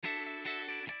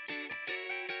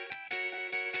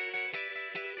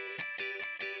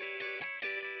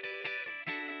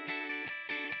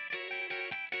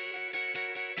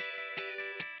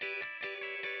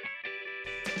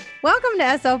Welcome to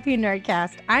SLP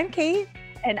Nerdcast. I'm Kate.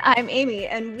 And I'm Amy,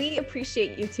 and we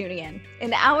appreciate you tuning in.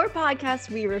 In our podcast,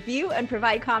 we review and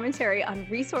provide commentary on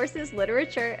resources,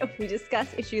 literature, and we discuss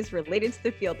issues related to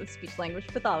the field of speech-language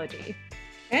pathology.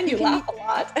 And you laugh a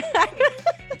lot.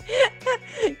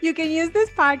 You can use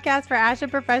this podcast for ASHA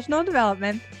professional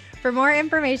development. For more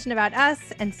information about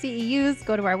us and CEUs,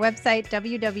 go to our website,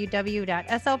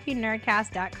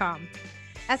 www.slpnerdcast.com.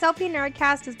 SLP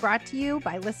Nerdcast is brought to you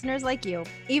by listeners like you.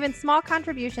 Even small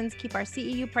contributions keep our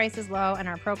CEU prices low and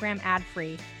our program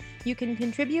ad-free. You can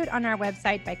contribute on our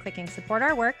website by clicking Support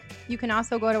Our Work. You can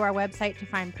also go to our website to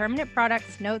find permanent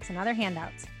products, notes, and other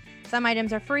handouts. Some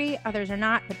items are free, others are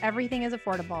not, but everything is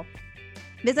affordable.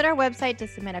 Visit our website to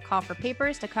submit a call for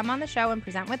papers to come on the show and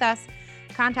present with us.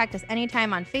 Contact us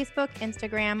anytime on Facebook,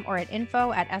 Instagram, or at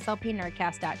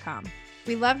info@slpnerdcast.com.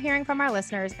 We love hearing from our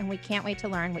listeners, and we can't wait to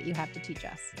learn what you have to teach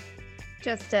us.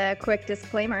 Just a quick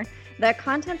disclaimer. The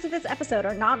contents of this episode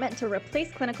are not meant to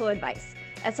replace clinical advice.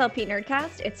 SLP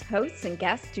Nerdcast, its hosts and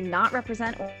guests do not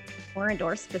represent or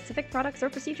endorse specific products or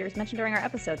procedures mentioned during our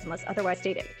episodes unless otherwise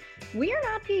stated. We are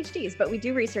not PhDs, but we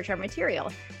do research our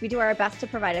material. We do our best to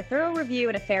provide a thorough review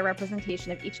and a fair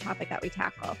representation of each topic that we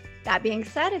tackle. That being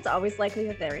said, it's always likely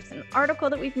that there is an article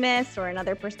that we've missed or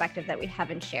another perspective that we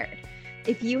haven't shared.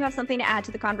 If you have something to add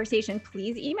to the conversation,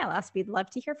 please email us. We'd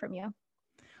love to hear from you.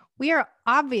 We are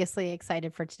obviously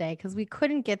excited for today because we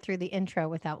couldn't get through the intro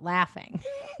without laughing.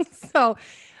 So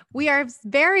we are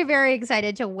very, very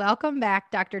excited to welcome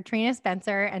back Dr. Trina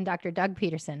Spencer and Dr. Doug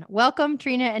Peterson. Welcome,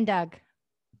 Trina and Doug.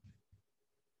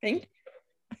 Thank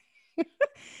you.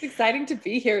 It's exciting to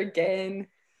be here again.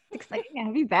 Exciting to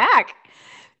have you back.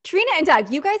 Trina and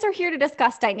Doug, you guys are here to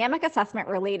discuss dynamic assessment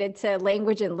related to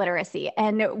language and literacy.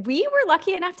 And we were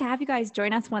lucky enough to have you guys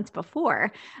join us once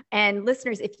before. And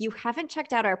listeners, if you haven't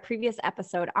checked out our previous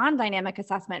episode on dynamic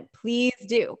assessment, please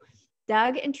do.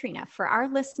 Doug and Trina, for our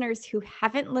listeners who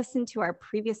haven't listened to our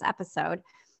previous episode,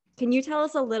 can you tell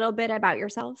us a little bit about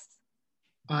yourselves?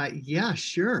 Yeah,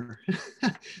 sure.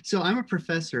 So I'm a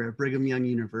professor at Brigham Young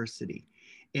University.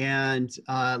 And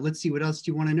let's see, what else do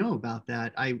you want to know about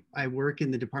that? I work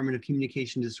in the Department of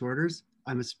Communication Disorders.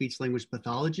 I'm a speech-language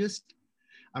pathologist.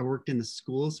 I worked in the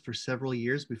schools for several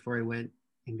years before I went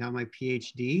and got my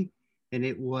PhD. And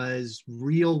it was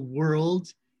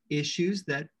real-world issues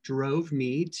that drove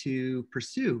me to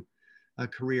pursue a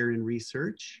career in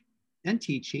research and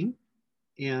teaching.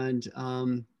 And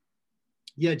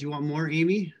yeah, do you want more,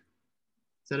 Amy? Is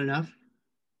that enough?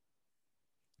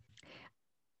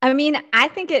 I mean, I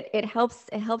think it helps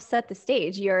set the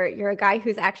stage. You're a guy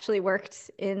who's actually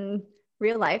worked in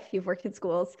real life. You've worked in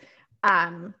schools.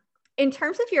 In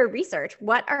terms of your research,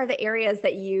 what are the areas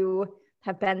that you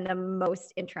have been the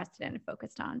most interested in and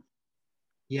focused on?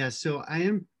 Yeah, so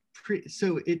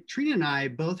Trina and I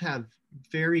both have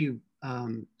very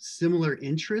similar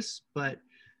interests, but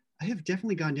I have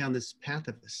definitely gone down this path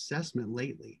of assessment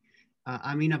lately.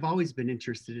 I mean, I've always been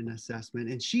interested in assessment,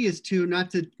 and she is too. Not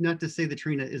to say that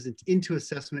Trina isn't into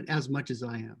assessment as much as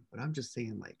I am, but I'm just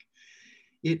saying, like,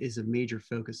 it is a major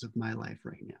focus of my life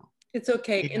right now. It's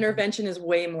okay. Yeah. Intervention is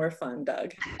way more fun,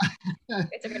 Doug. We're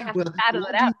gonna have to battle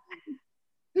it out.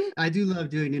 I do love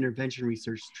doing intervention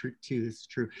research too. This is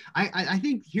true. I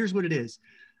think here's what it is.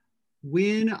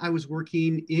 When I was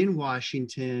working in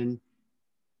Washington,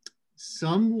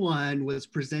 someone was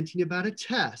presenting about a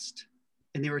test.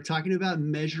 And they were talking about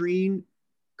measuring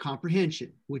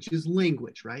comprehension, which is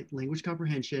language, right? Language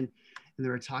comprehension. And they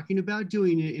were talking about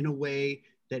doing it in a way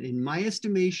that, in my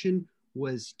estimation,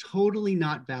 was totally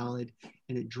not valid.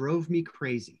 And it drove me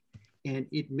crazy. And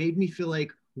it made me feel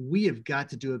like we have got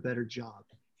to do a better job.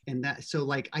 And I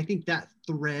think that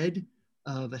thread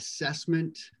of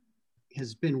assessment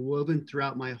has been woven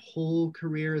throughout my whole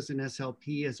career as an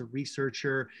SLP, as a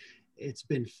researcher. It's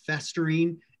been festering,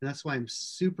 and that's why I'm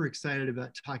super excited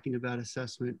about talking about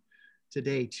assessment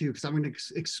today too, because I'm going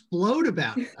to explode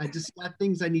about it. I just got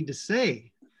things I need to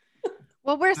say.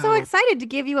 Well, we're so excited to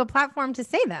give you a platform to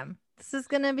say them. This is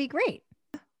going to be great.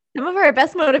 Some of our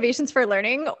best motivations for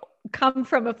learning come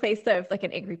from a place of like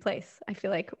an angry place. I feel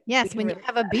like yes, when you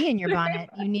have a bee in your bonnet,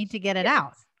 you need to get it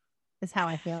out. Is how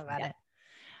I feel about it.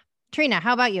 Trina,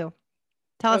 how about you?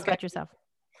 Tell us about yourself.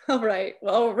 All right.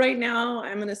 Well, right now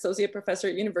I'm an associate professor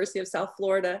at University of South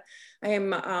Florida. I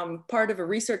am part of a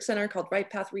research center called Right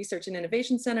Path Research and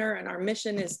Innovation Center, and our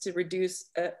mission is to reduce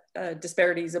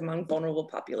disparities among vulnerable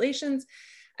populations.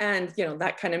 And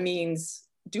that kind of means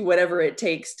do whatever it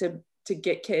takes to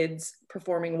get kids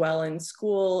performing well in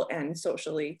school and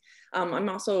socially. I'm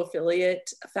also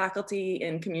affiliate faculty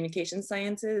in communication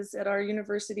sciences at our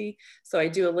university. So I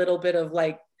do a little bit of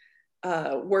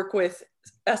work with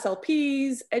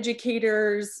SLPs,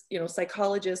 educators,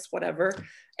 psychologists, whatever.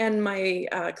 And my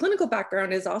clinical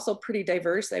background is also pretty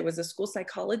diverse. I was a school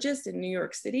psychologist in New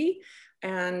York City,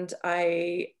 and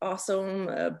I also am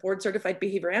a board certified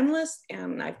behavior analyst,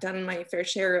 and I've done my fair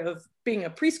share of being a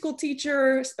preschool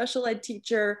teacher, special ed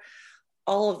teacher,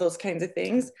 all of those kinds of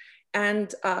things.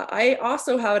 And I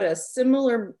also had a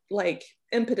similar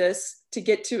impetus to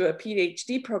get to a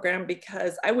PhD program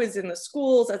because I was in the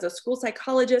schools as a school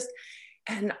psychologist,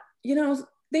 and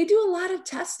they do a lot of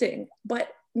testing, but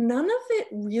none of it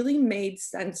really made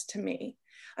sense to me.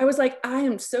 I was like, I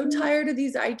am so tired of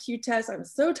these IQ tests. I'm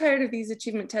so tired of these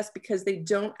achievement tests because they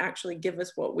don't actually give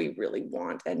us what we really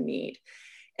want and need.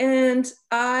 And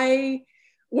I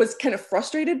was kind of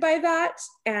frustrated by that.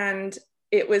 And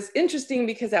it was interesting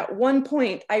because at one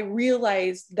point I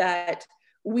realized that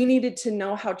we needed to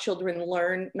know how children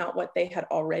learn, not what they had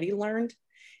already learned.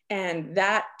 And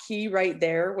that key right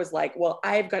there was like, well,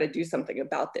 I've got to do something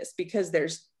about this because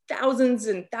there's thousands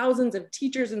and thousands of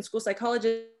teachers and school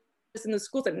psychologists in the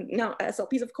schools, and now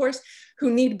SLPs, of course,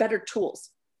 who need better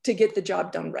tools to get the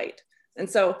job done right. And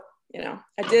so,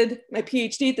 I did my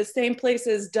PhD at the same place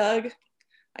as Doug.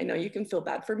 I know you can feel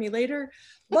bad for me later,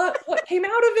 but what came out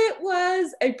of it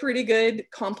was a pretty good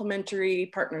complementary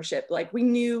partnership. Like we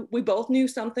both knew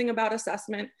something about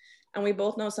assessment, and we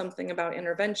both know something about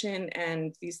intervention,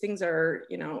 and these things are,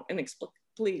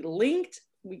 inexplicably linked.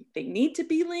 They need to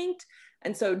be linked.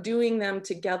 And so doing them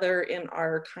together in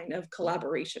our kind of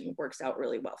collaboration works out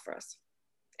really well for us.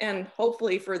 And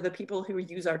hopefully for the people who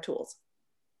use our tools.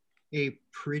 A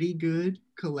pretty good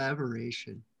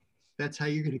collaboration. That's how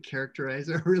you're going to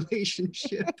characterize our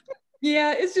relationship.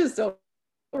 Yeah, it's just so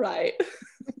right.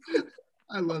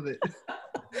 I love it.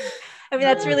 I mean,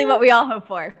 that's really what we all hope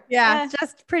for. Yeah,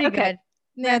 just pretty okay.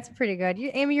 good. That's pretty good.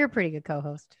 Amy, you're a pretty good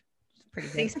co-host. Pretty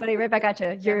good. Thanks, buddy. Right back at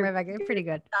you. You're pretty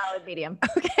good. Solid medium.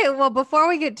 Okay, well, before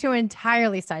we get too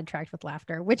entirely sidetracked with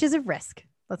laughter, which is a risk,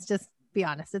 let's just be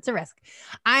honest, it's a risk.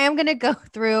 I am going to go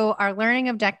through our learning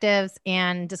objectives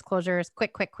and disclosures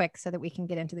quick, so that we can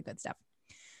get into the good stuff.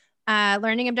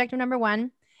 Learning objective number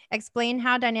 1, explain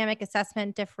how dynamic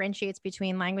assessment differentiates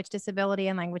between language disability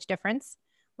and language difference.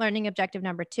 Learning objective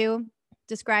number 2,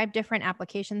 describe different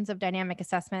applications of dynamic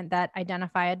assessment that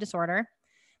identify a disorder.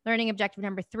 Learning objective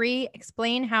number 3,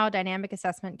 explain how dynamic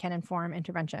assessment can inform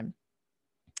intervention.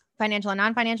 Financial and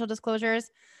non-financial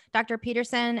disclosures. Dr.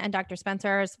 Peterson and Dr.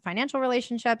 Spencer's financial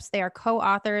relationships. They are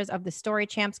co-authors of the Story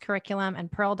Champs curriculum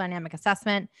and Pearl Dynamic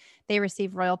Assessment. They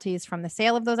receive royalties from the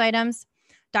sale of those items.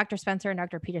 Dr. Spencer and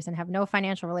Dr. Peterson have no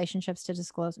financial relationships to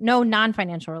disclose, no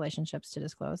non-financial relationships to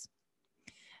disclose.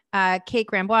 Kate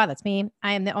Grambois, that's me.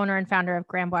 I am the owner and founder of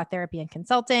Grambois Therapy and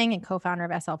Consulting and co-founder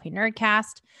of SLP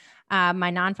Nerdcast. My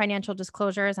non-financial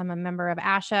disclosures, I'm a member of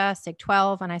ASHA,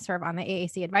 SIG-12, and I serve on the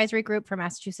AAC Advisory Group for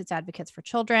Massachusetts Advocates for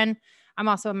Children. I'm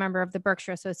also a member of the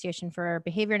Berkshire Association for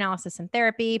Behavior Analysis and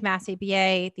Therapy,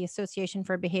 MassABA, the Association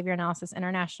for Behavior Analysis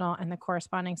International, and the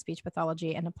corresponding Speech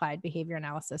Pathology and Applied Behavior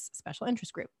Analysis Special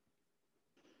Interest Group.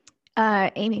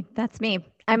 Amy, that's me.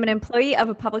 I'm an employee of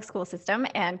a public school system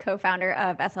and co-founder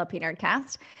of SLP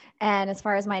Nerdcast. And as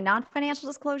far as my non-financial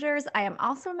disclosures, I am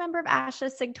also a member of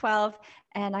ASHA SIG-12,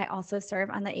 and I also serve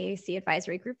on the AAC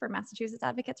Advisory Group for Massachusetts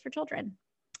Advocates for Children.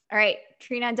 All right,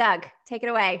 Trina and Doug, take it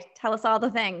away. Tell us all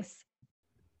the things.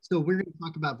 So we're going to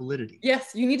talk about validity.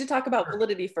 Yes, you need to talk about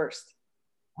validity first.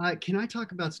 Can I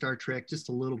talk about Star Trek just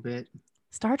a little bit?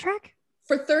 Star Trek?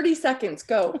 For 30 seconds,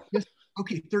 go.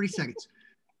 Okay, 30 seconds.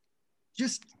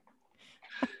 Just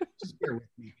bear with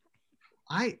me.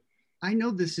 I know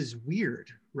this is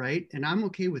weird, right? And I'm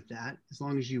okay with that as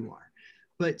long as you are.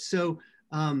 But so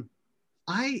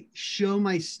I show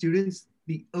my students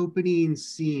the opening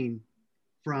scene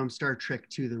from Star Trek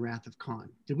II, The Wrath of Khan.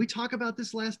 Did we talk about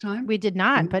this last time? We did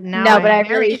not, but now no, but I'm I'm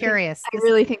very really curious. I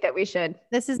really think that we should.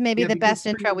 This is maybe the best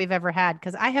intro we've ever had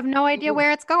because I have no idea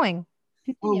where it's going.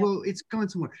 Oh, well, it's going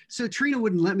somewhere. So Trina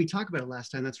wouldn't let me talk about it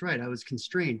last time. That's right. I was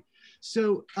constrained.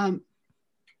 So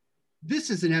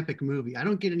this is an epic movie. I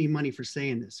don't get any money for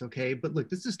saying this, okay? But look,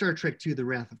 this is Star Trek II, The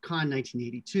Wrath of Khan,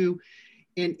 1982.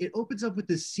 And it opens up with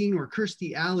this scene where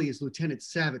Kirstie Alley is Lieutenant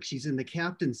Saavik. She's in the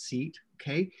captain's seat,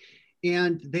 okay?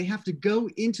 And they have to go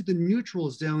into the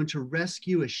neutral zone to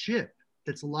rescue a ship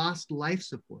that's lost life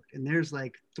support. And there's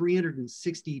like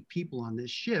 360 people on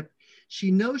this ship. She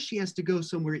knows she has to go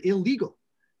somewhere illegal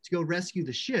to go rescue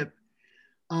the ship.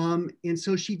 And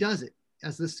so she does it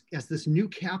as this new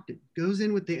captain, goes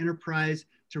in with the Enterprise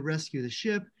to rescue the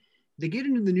ship. They get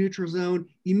into the neutral zone.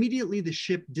 Immediately the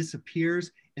ship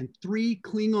disappears and 3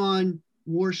 Klingon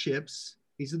warships,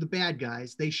 these are the bad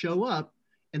guys, they show up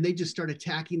and they just start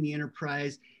attacking the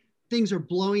Enterprise. Things are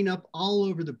blowing up all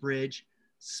over the bridge.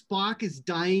 Spock is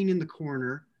dying in the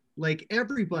corner. Like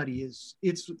everybody is,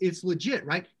 it's legit,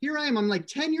 right? Here I am, I'm like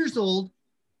 10 years old.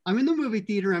 I'm in the movie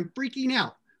theater, I'm freaking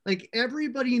out. Like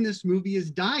everybody in this movie is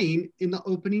dying in the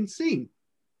opening scene.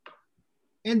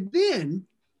 And then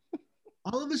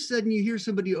all of a sudden you hear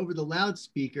somebody over the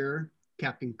loudspeaker,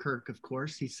 Captain Kirk, of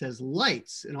course, he says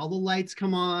lights, and all the lights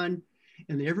come on,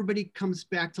 and then everybody comes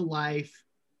back to life.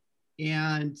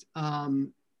 And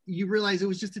you realize it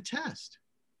was just a test.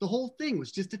 The whole thing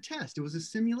was just a test. It was a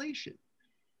simulation.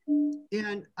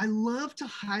 And I love to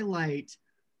highlight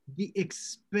the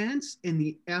expense and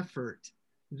the effort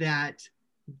that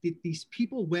these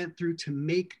people went through to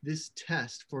make this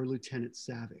test for Lieutenant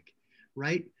Saavik,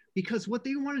 right? Because what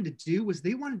they wanted to do was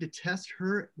they wanted to test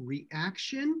her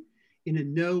reaction in a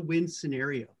no-win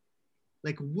scenario.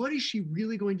 Like, what is she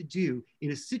really going to do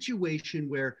in a situation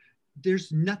where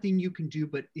there's nothing you can do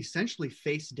but essentially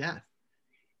face death?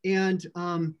 And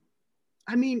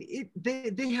I mean,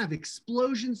 they have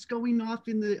explosions going off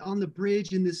on the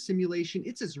bridge in this simulation.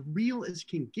 It's as real as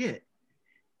can get.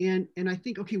 And I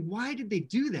think, okay, why did they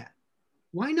do that?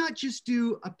 Why not just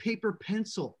do a paper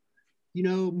pencil, you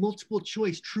know, multiple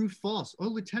choice, true, false? Oh,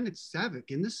 Lieutenant Saavik,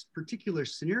 in this particular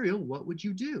scenario, what would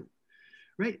you do?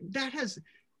 Right? That has,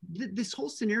 this whole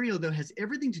scenario though has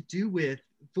everything to do with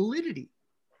validity,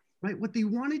 right? What they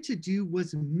wanted to do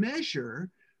was measure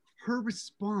her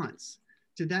response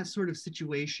to that sort of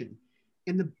situation.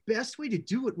 And the best way to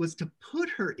do it was to put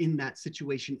her in that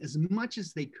situation as much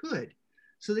as they could,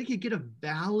 so they could get a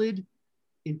valid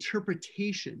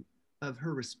interpretation of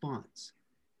her response.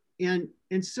 And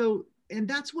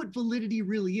that's what validity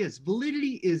really is.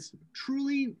 Validity is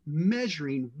truly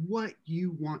measuring what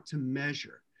you want to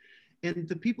measure. And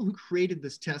the people who created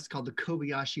this test, called the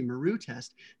Kobayashi-Maru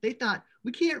test, they thought,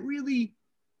 we can't really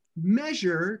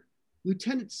measure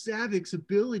Lieutenant Saavik's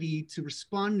ability to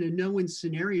respond in a no-win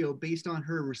scenario based on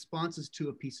her responses to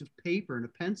a piece of paper and a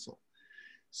pencil.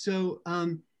 So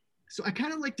I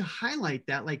kind of like to highlight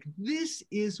that, like, this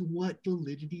is what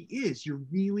validity is. You're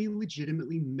really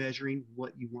legitimately measuring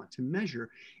what you want to measure,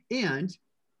 and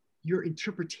your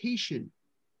interpretation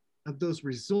of those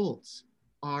results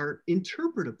are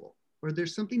interpretable, or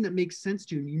there's something that makes sense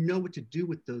to you and you know what to do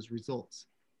with those results.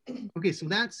 Okay, so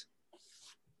that's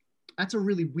a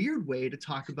really weird way to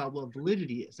talk about what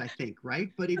validity is, I think, right?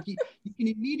 But if you can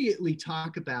immediately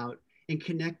talk about and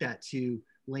connect that to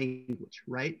language,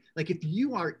 right? Like, if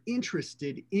you are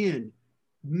interested in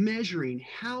measuring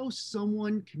how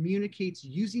someone communicates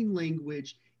using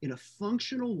language in a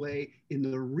functional way in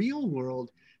the real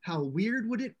world, how weird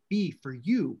would it be for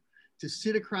you to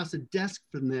sit across a desk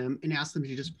from them and ask them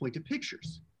to just point to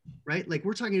pictures, right? Like,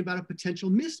 we're talking about a potential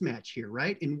mismatch here,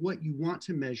 right? In what you want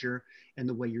to measure and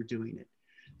the way you're doing it.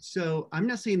 So I'm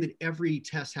not saying that every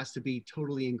test has to be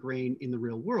totally ingrained in the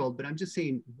real world, but I'm just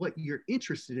saying what you're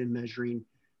interested in measuring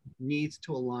needs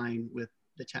to align with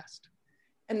the test.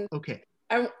 And okay,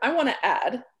 I want to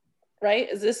add, right?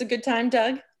 Is this a good time,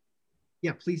 Doug?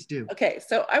 Yeah, please do. Okay,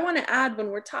 so I want to add, when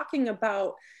we're talking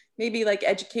about maybe like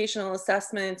educational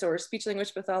assessments or speech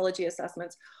language pathology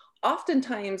assessments,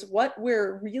 oftentimes what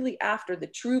we're really after, the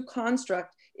true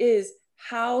construct, is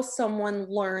how someone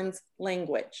learns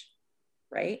language,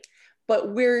 right? But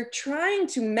we're trying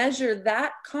to measure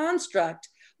that construct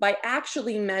by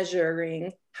actually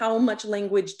measuring how much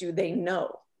language do they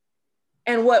know.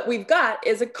 And what we've got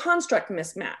is a construct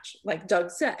mismatch, like Doug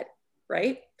said,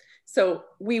 right? So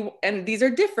and these are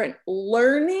different.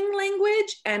 Learning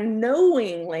language and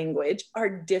knowing language are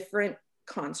different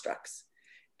constructs.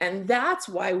 And that's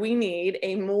why we need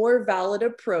a more valid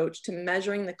approach to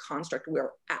measuring the construct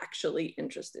we're actually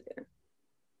interested in.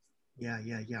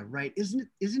 Yeah, right. Isn't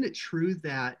it true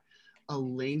that a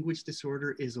language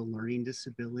disorder is a learning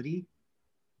disability?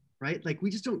 Right? Like, we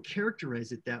just don't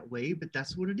characterize it that way, but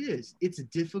that's what it is. It's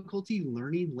difficulty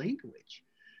learning language.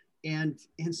 And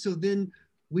so then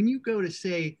when you go to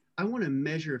say, I want to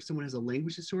measure if someone has a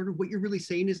language disorder, what you're really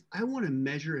saying is, I want to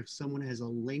measure if someone has a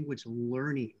language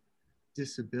learning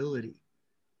disability.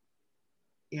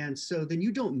 And so then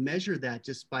you don't measure that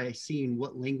just by seeing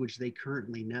what language they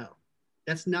currently know.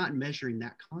 That's not measuring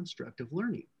that construct of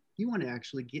learning. You want to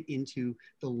actually get into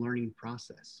the learning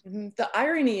process. Mm-hmm. The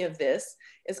irony of this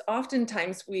is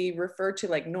oftentimes we refer to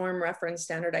like norm, reference,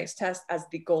 standardized tests as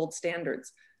the gold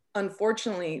standards.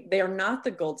 Unfortunately, they are not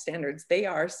the gold standards. They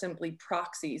are simply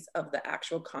proxies of the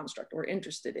actual construct we're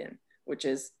interested in, which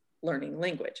is learning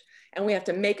language. And we have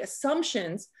to make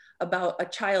assumptions about a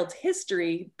child's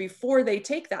history before they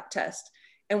take that test.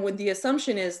 And when the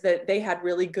assumption is that they had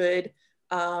really good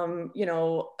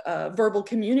verbal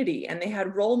community, and they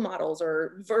had role models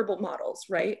or verbal models,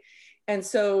 right? And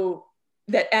so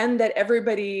that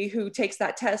everybody who takes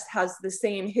that test has the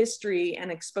same history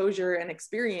and exposure and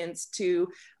experience to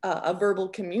a verbal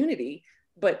community.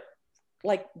 But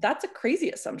like, that's a crazy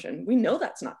assumption. We know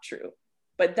that's not true,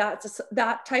 but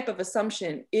that type of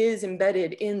assumption is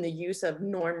embedded in the use of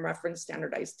norm reference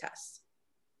standardized tests.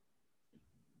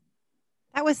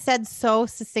 That was said so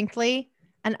succinctly,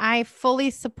 and I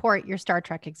fully support your Star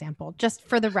Trek example, just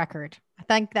for the record. I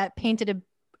think that painted a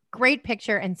great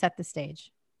picture and set the stage.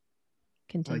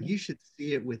 Continue. You should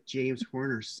see it with James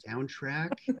Horner's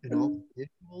soundtrack and all the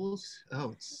visuals.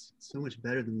 Oh, it's so much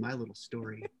better than my little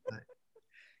story. But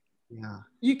yeah.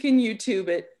 You can YouTube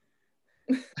it.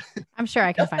 I'm sure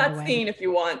I can find a way. That scene if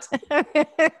you want.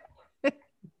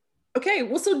 Okay,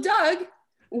 well, so Doug,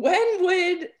 when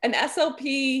would an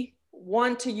SLP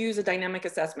want to use a dynamic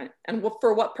assessment, and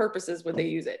for what purposes would they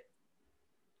use it?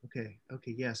 Okay,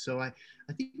 yeah. So I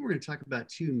think we're going to talk about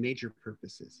two major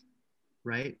purposes,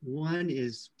 right? One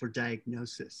is for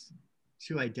diagnosis,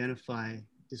 to identify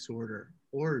disorder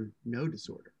or no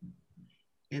disorder.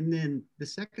 And then the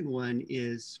second one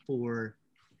is for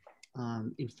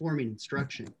informing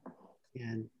instruction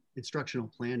and instructional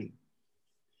planning.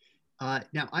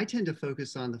 Now, I tend to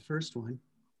focus on the first one.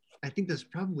 I think that's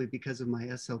probably because of my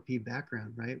SLP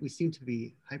background, right? We seem to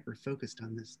be hyper-focused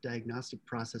on this diagnostic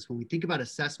process. When we think about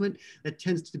assessment, that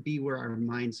tends to be where our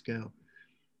minds go.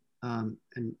 And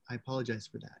I apologize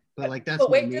for that. But like that's. But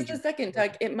wait just a second,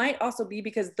 Doug. It might also be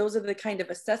because those are the kind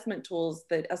of assessment tools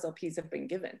that SLPs have been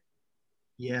given.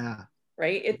 Yeah.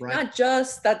 Right? It's not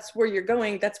just that's where you're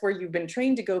going, that's where you've been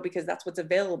trained to go because that's what's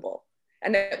available.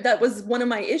 And that was one of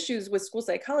my issues with school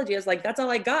psychology. I was like, that's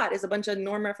all I got is a bunch of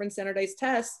norm reference standardized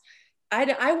tests.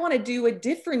 I want to do a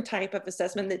different type of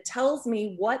assessment that tells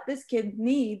me what this kid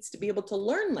needs to be able to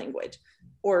learn language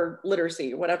or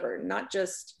literacy or whatever, not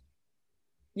just,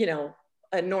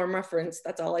 a norm reference.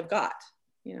 That's all I've got,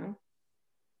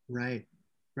 Right.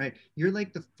 You're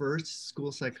like the first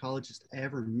school psychologist I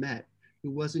ever met who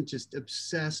wasn't just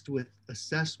obsessed with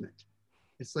assessment.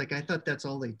 It's like, I thought that's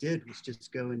all they did was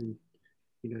just go in and,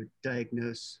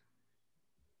 diagnose.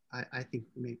 I think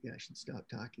maybe I should stop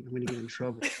talking. I'm going to get in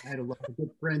trouble. I had a lot of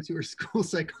good friends who were school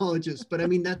psychologists, but I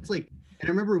mean, that's like, and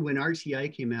I remember when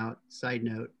RTI came out, side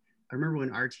note, I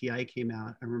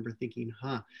remember thinking,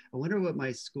 I wonder what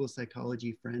my school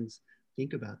psychology friends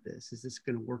think about this. Is this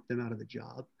going to work them out of a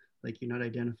job? Like, you're not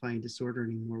identifying disorder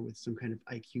anymore with some kind of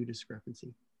IQ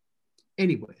discrepancy.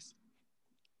 Anyways,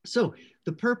 so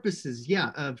the purposes,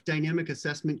 of dynamic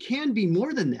assessment can be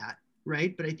more than that,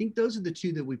 right? But I think those are the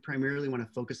two that we primarily want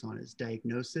to focus on, is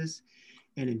diagnosis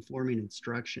and informing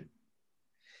instruction.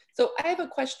 So I have a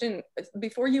question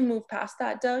before you move past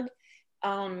that, Doug.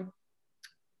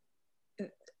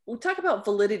 We'll talk about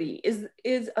validity. Is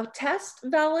a test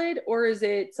valid, or is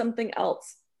it something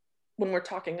else when we're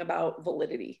talking about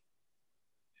validity?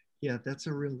 Yeah, that's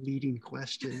a real leading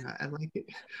question. I like it.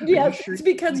 Yeah, sure? It's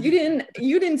because you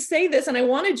didn't say this, and I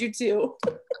wanted you to.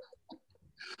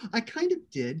 I kind of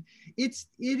did. It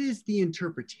is the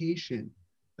interpretation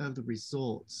of the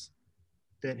results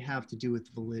that have to do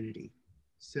with validity.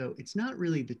 So it's not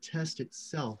really the test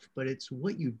itself, but it's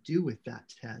what you do with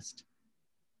that test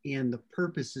and the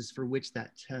purposes for which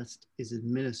that test is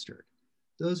administered.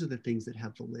 Those are the things that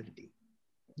have validity.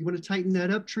 You want to tighten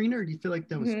that up, Trina, or do you feel like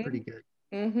that was pretty good?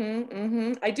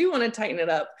 I do want to tighten it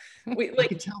up.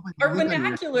 Our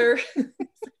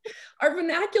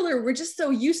vernacular, we're just so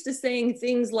used to saying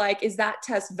things like, is that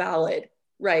test valid,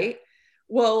 right?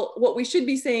 Well, what we should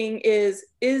be saying is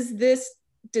this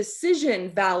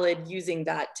decision valid using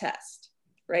that test,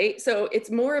 right? So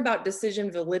it's more about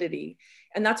decision validity.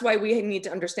 And that's why we need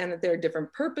to understand that there are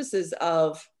different purposes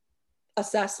of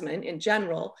assessment in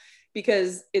general,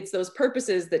 because it's those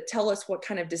purposes that tell us what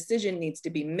kind of decision needs to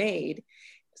be made.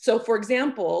 So for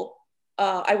example,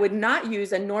 I would not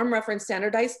use a norm reference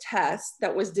standardized test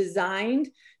that was designed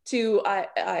to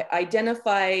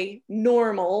identify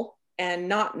normal and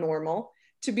not normal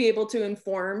to be able to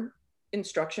inform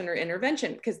instruction or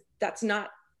intervention, because that's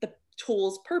not the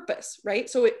tool's purpose, right?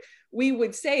 So we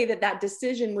would say that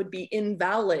decision would be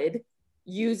invalid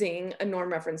using a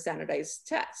norm reference standardized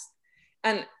test.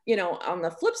 And, on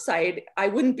the flip side, I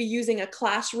wouldn't be using a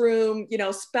classroom,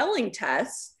 spelling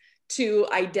test to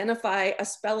identify a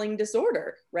spelling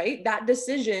disorder, right? That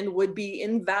decision would be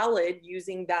invalid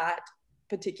using that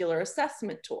particular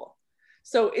assessment tool.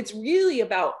 So it's really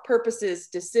about purposes,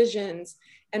 decisions,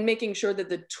 and making sure that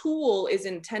the tool is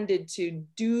intended to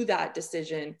do that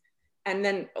decision. And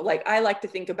then, I like to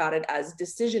think about it as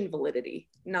decision validity,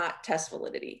 not test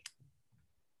validity.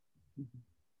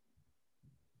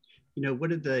 You know,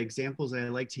 one of the examples I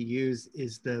like to use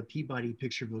is the Peabody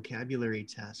Picture Vocabulary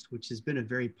Test, which has been a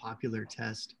very popular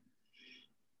test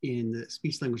in the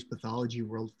speech language pathology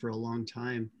world for a long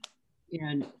time.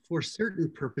 And for certain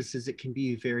purposes, it can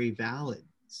be very valid.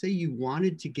 Say you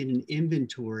wanted to get an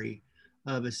inventory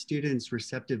of a student's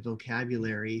receptive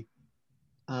vocabulary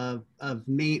of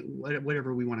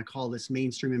whatever we want to call this,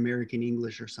 mainstream American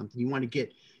English or something. You want to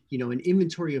get, you know, an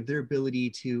inventory of their ability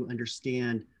to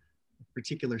understand a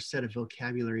particular set of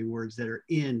vocabulary words that are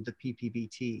in the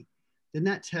PPVT. Then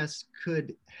that test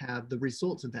could have, the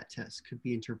results of that test could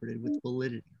be interpreted with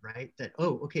validity, right? That,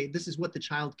 oh, okay, this is what the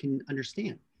child can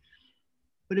understand.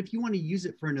 But if you want to use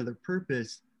it for another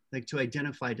purpose, like to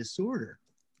identify disorder,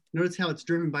 notice how it's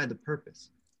driven by the purpose.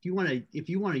 If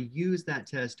you want to use that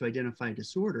test to identify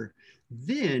disorder,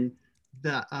 then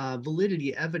the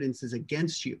validity evidence is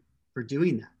against you for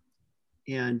doing that.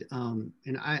 And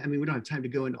I mean, we don't have time to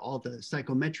go into all the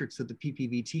psychometrics of the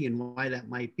PPVT and why that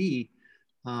might be.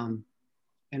 And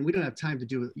we don't have time to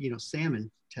do, you know, salmon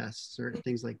tests or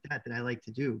things like that I like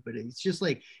to do. But it's just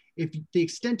like, if the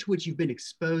extent to which you've been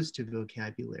exposed to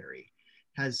vocabulary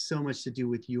has so much to do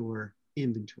with your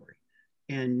inventory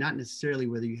and not necessarily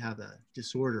whether you have a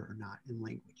disorder or not in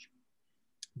language.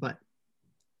 But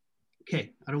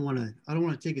okay, I don't want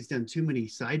to take us down too many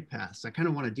side paths. I kind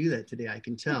of want to do that today, I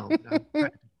can tell, but I'm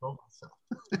trying to control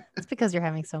myself. It's because you're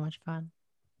having so much fun.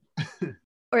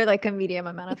 Or like a medium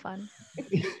amount of fun.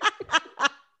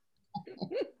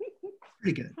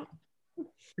 Pretty good.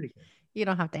 Pretty good. You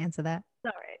don't have to answer that.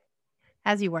 All right.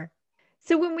 As you were.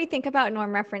 So when we think about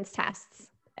norm reference tests,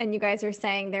 and you guys are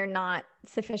saying they're not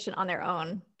sufficient on their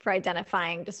own for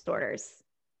identifying disorders,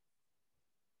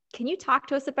 can you talk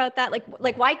to us about that?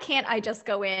 Like why can't I just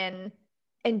go in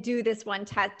and do this one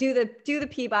test, do the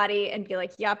Peabody and be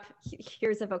like, yep,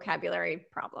 here's a vocabulary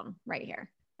problem right here.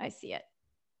 I see it.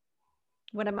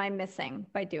 What am I missing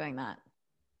by doing that?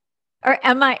 Or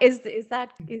am I, is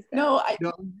that? No,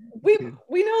 we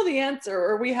know the answer,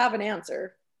 or we have an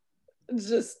answer. It's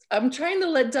just, I'm trying to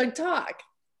let Doug talk.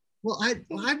 Well,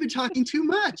 I've been talking too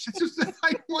much. It's just that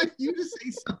I want you to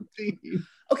say something.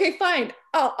 Okay, fine.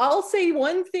 I'll say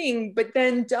one thing, but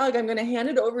then Doug, I'm going to hand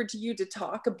it over to you to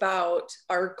talk about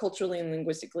our culturally and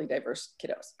linguistically diverse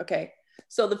kiddos. Okay.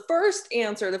 So the first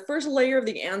layer of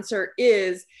the answer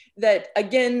is that,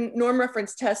 again, norm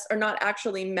reference tests are not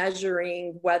actually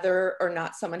measuring whether or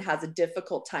not someone has a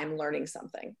difficult time learning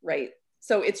something, right?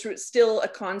 So it's still a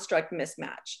construct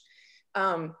mismatch.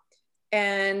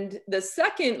 And the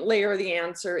second layer of the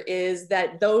answer is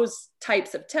that those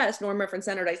types of tests, norm reference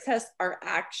standardized tests, are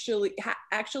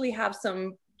actually have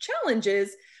some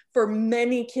challenges for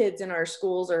many kids in our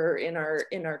schools or in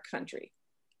our country.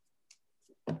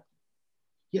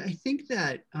 Yeah, I think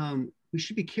that we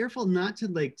should be careful not to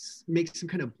like make some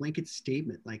kind of blanket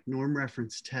statement like norm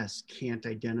reference tests can't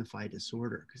identify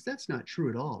disorder, because that's not true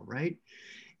at all, right?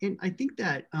 And I think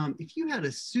that if you had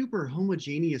a super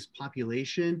homogeneous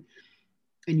population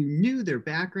and you knew their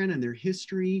background and their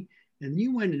history, and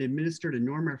you went and administered a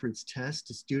norm reference test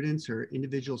to students or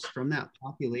individuals from that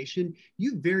population,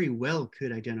 you very well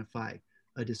could identify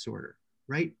a disorder,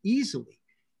 right? Easily.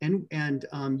 And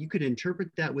you could interpret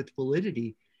that with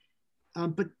validity.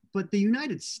 But the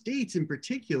United States in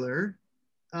particular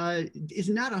is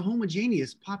not a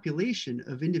homogeneous population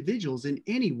of individuals in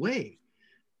any way,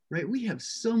 right? We have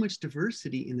so much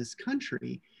diversity in this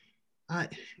country.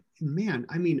 Man,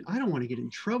 I mean, I don't want to get in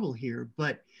trouble here,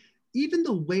 but even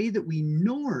the way that we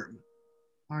norm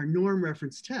our norm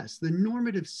reference tests, the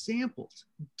normative samples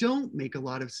don't make a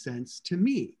lot of sense to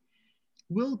me.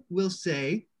 We'll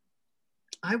say,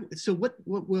 so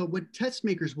what test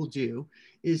makers will do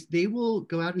is they will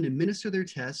go out and administer their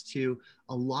test to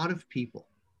a lot of people,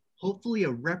 hopefully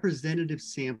a representative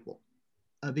sample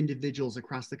of individuals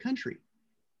across the country.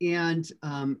 And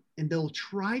they'll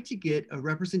try to get a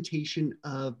representation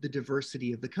of the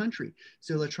diversity of the country.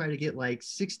 So they'll try to get like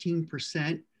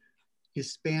 16%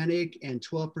 Hispanic and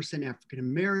 12%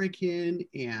 African-American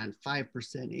and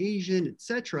 5% Asian, et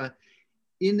cetera,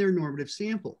 in their normative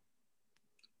sample.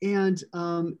 And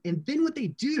then what they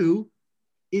do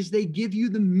is they give you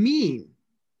the mean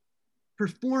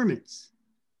performance,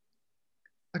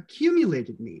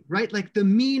 accumulated mean, right? Like the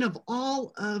mean of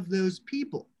all of those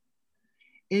people.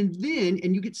 And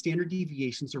you get standard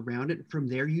deviations around it. From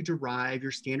there, you derive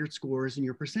your standard scores and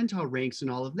your percentile ranks and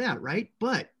all of that, right?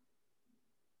 But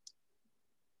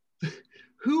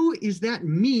who is that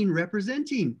mean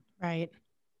representing? Right.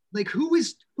 Like who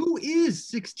is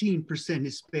 16%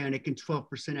 Hispanic and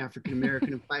 12% African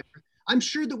American and 5%? I'm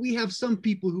sure that we have some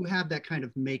people who have that kind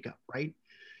of makeup, right?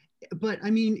 But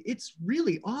I mean, it's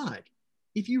really odd.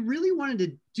 if you really wanted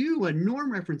to do a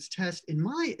norm reference test, in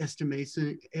my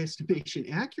estimation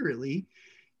accurately,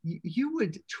 you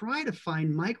would try to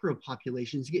find micro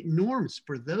populations, get norms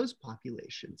for those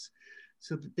populations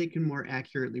so that they can more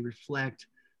accurately reflect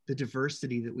the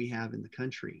diversity that we have in the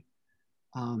country.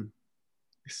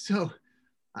 So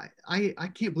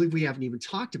I can't believe we haven't even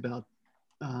talked about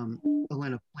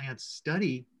Elena Plant's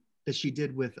study that she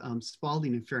did with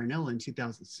Spalding and Farinella in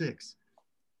 2006.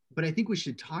 But I think we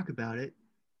should talk about it.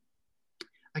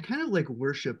 I kind of like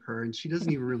worship her, and she doesn't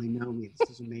even really know me. This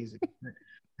is amazing.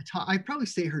 I probably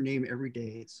say her name every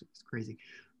day. It's crazy.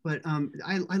 But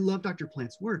I love Dr.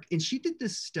 Plant's work. And she did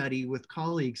this study with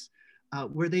colleagues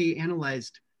where they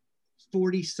analyzed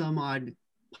 40 some odd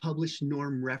published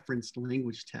norm referenced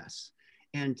language tests.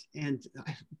 And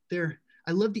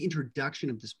I love the introduction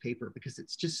of this paper because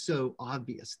it's just so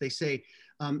obvious. They say,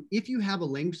 if you have a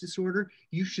language disorder,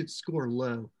 you should score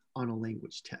low on a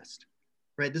language test,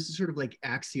 right? This is sort of like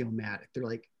axiomatic. They're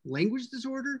like, language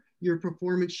disorder, your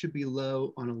performance should be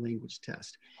low on a language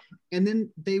test. And then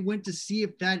they went to see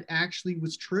if that actually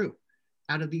was true.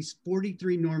 Out of these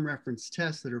 43 norm reference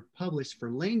tests that are published for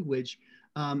language,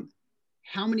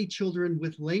 how many children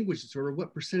with language disorder,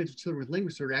 what percentage of children with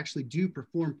language disorder actually do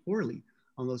perform poorly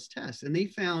on those tests? And they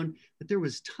found that there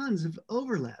was tons of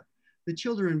overlap. The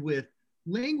children with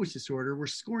language disorder were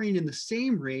scoring in the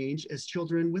same range as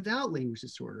children without language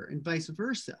disorder and vice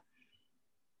versa.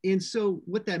 And so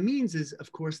what that means is,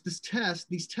 of course, these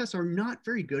tests are not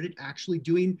very good at actually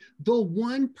doing the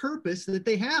one purpose that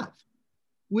they have,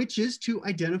 which is to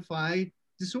identify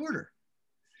disorder.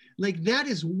 Like, that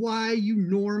is why you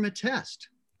norm a test.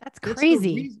 That's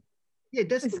crazy.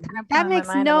 That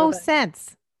makes no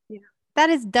sense. Yeah.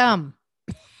 That is dumb.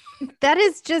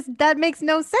 That makes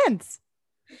no sense.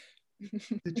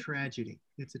 It's a tragedy.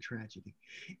 It's a tragedy.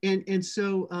 And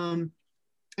so, and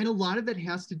a lot of it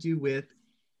has to do with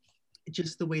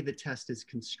just the way the test is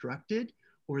constructed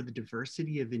or the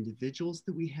diversity of individuals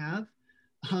that we have.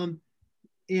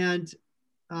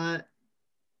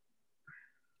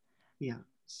 Yeah,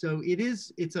 so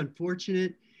it's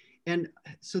unfortunate. And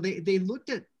so they looked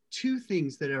at two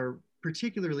things that are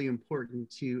particularly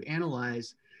important to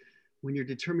analyze when you're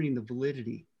determining the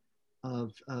validity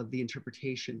of the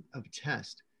interpretation of a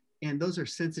test. And those are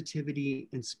sensitivity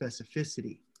and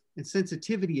specificity. And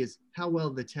sensitivity is how well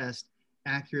the test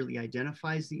accurately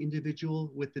identifies the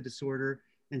individual with the disorder,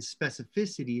 and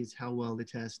specificity is how well the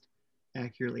test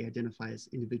accurately identifies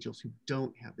individuals who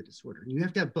don't have the disorder. And you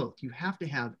have to have both. You have to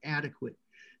have adequate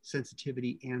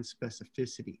sensitivity and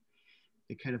specificity.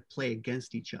 They kind of play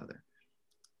against each other.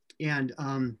 And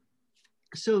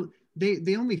so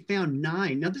they only found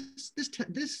 9. Now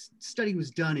this study was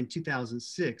done in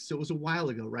 2006, so it was a while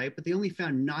ago, right? But they only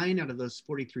found 9 out of those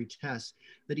 43 tests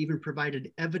that even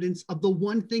provided evidence of the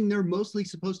one thing they're mostly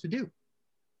supposed to do,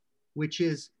 which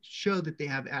is show that they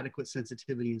have adequate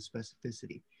sensitivity and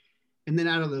specificity. And then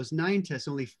out of those 9 tests,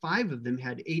 only 5 of them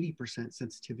had 80%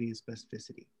 sensitivity and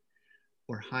specificity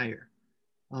or higher.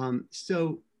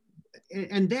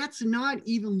 And that's not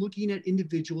even looking at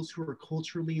individuals who are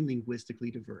culturally and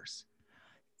linguistically diverse.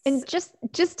 And just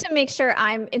to make sure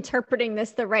I'm interpreting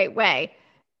this the right way,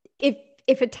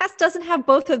 if a test doesn't have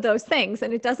both of those things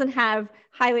and it doesn't have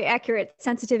highly accurate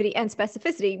sensitivity and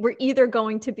specificity, we're either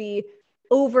going to be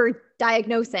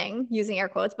over-diagnosing, using air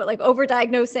quotes, but like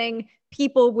over-diagnosing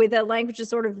people with a language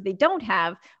disorder that they don't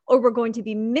have, or we're going to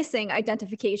be missing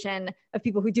identification of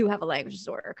people who do have a language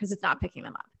disorder because it's not picking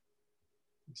them up.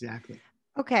 Exactly.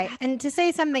 Okay. And to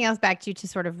say something else back to you to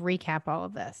sort of recap all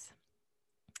of this,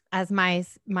 as my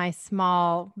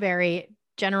small, very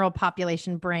general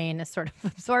population brain is sort of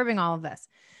absorbing all of this.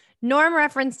 Norm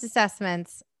referenced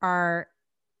assessments are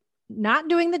not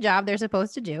doing the job they're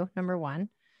supposed to do, number one.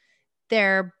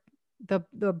 They're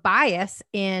the bias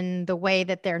in the way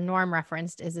that they're norm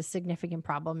referenced is a significant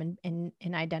problem in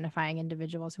identifying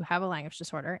individuals who have a language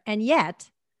disorder. And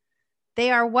yet they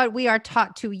are what we are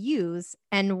taught to use,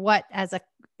 and what as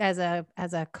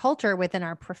a culture within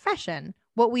our profession,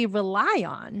 what we rely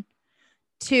on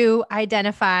to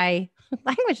identify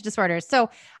language disorders.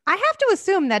 So I have to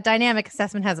assume that dynamic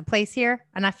assessment has a place here,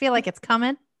 and I feel like it's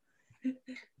coming.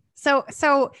 So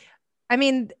I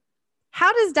mean,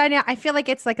 how does I feel like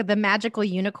it's like the magical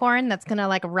unicorn that's going to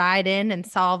like ride in and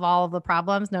solve all of the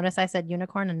problems. Notice I said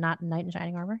unicorn and not knight in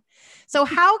shining armor. So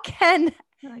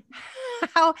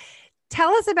tell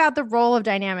us about the role of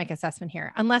dynamic assessment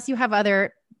here, unless you have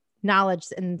other knowledge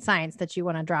and science that you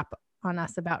want to drop on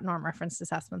us about norm referenced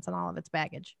assessments and all of its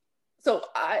baggage. So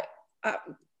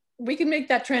we can make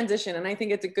that transition. And I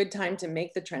think it's a good time to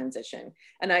make the transition.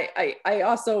 And I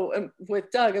also,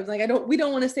 with Doug, I was like, we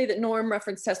don't want to say that norm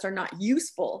reference tests are not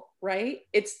useful, right?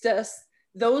 It's just,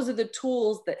 those are the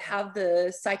tools that have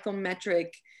the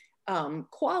psychometric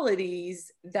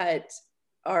qualities that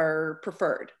are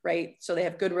preferred, right? So they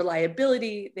have good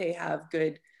reliability, they have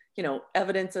good,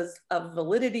 evidence of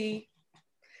validity,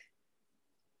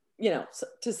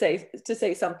 to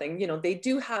say something, they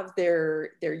do have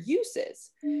their uses.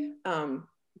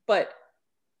 But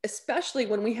especially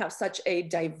when we have such a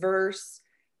diverse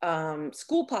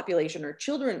school population or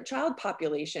child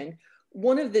population,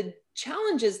 one of the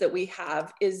challenges that we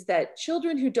have is that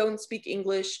children who don't speak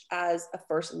English as a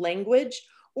first language,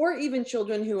 or even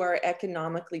children who are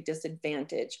economically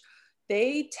disadvantaged,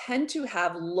 they tend to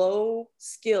have low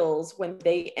skills when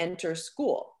they enter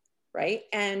school, right?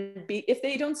 And if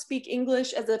they don't speak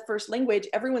English as a first language,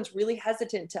 everyone's really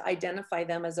hesitant to identify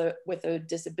them with a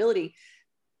disability,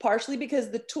 partially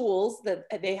because the tools that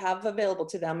they have available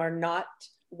to them are not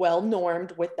well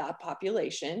normed with that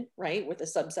population, right? With a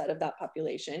subset of that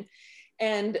population.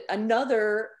 And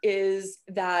another is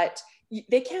that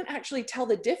they can't actually tell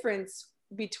the difference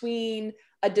between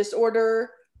a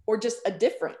disorder or just a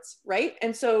difference, right?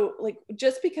 And so like,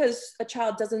 just because a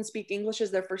child doesn't speak English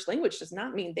as their first language does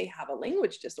not mean they have a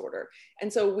language disorder.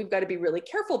 And so we've got to be really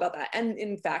careful about that. And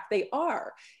in fact, they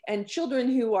are. And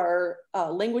children who are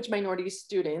language minority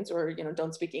students or,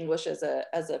 don't speak English as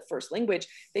a first language,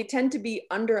 they tend to be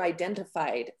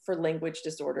under-identified for language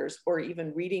disorders or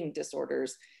even reading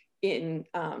disorders in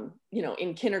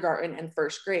kindergarten and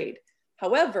first grade.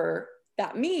 However,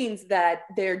 that means that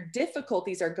their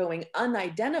difficulties are going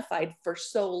unidentified for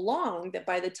so long that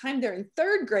by the time they're in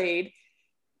third grade,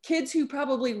 kids who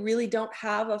probably really don't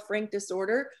have a frank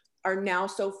disorder are now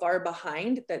so far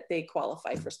behind that they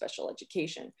qualify for special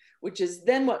education, which is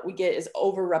then what we get is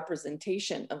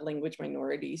overrepresentation of language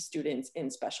minority students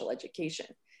in special education.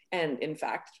 And in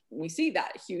fact, we see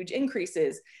that huge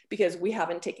increases because we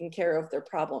haven't taken care of their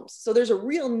problems. So there's a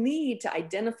real need to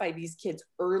identify these kids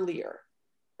earlier,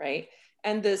 right?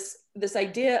 And this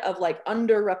idea of like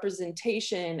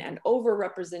underrepresentation and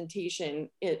overrepresentation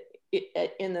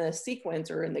in the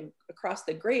sequence or across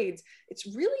the grades, it's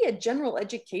really a general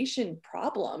education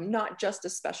problem, not just a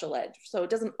special ed. So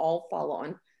it doesn't all fall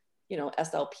on,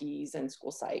 SLPs and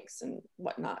school psychs and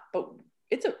whatnot, but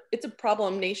it's a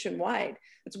problem nationwide.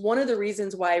 It's one of the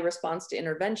reasons why response to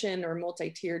intervention or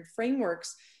multi-tiered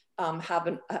frameworks have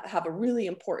a really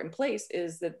important place,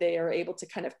 is that they are able to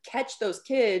kind of catch those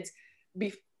kids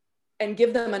and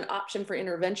give them an option for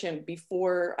intervention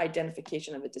before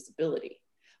identification of a disability.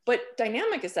 But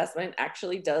dynamic assessment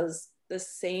actually does the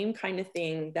same kind of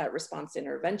thing that response to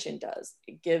intervention does.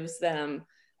 It gives them,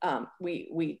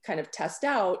 we kind of test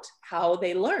out how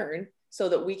they learn so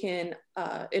that we can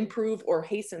improve or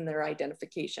hasten their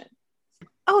identification.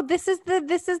 Oh, this is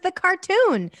the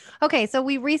cartoon. Okay, so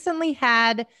we recently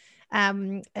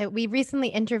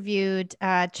interviewed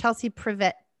Chelsea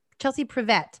Privet,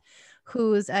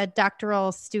 who's a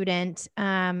doctoral student,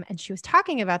 and she was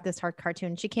talking about this hard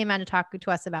cartoon. She came out to talk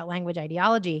to us about language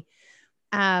ideology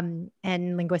and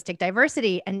linguistic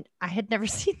diversity, and I had never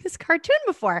seen this cartoon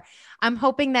before. I'm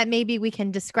hoping that maybe we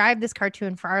can describe this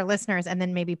cartoon for our listeners and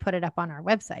then maybe put it up on our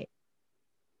website.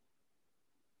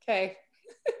 Okay.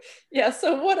 Yeah,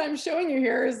 so what I'm showing you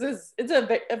here is it's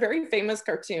a very famous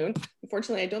cartoon.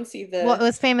 Unfortunately, I don't see the... Well, it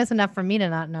was famous enough for me to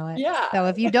not know it. Yeah. So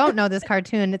if you don't know this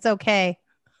cartoon, it's okay.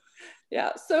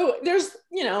 Yeah, so there's,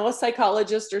 a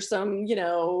psychologist or some,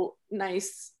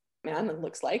 nice man, it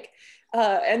looks like,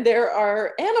 and there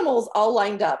are animals all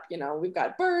lined up. We've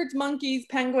got birds, monkeys,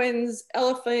 penguins,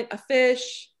 elephant, a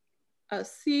fish, a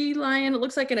sea lion, it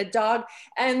looks like, and a dog.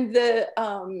 And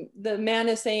the man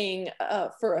is saying,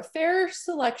 for a fair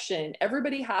selection,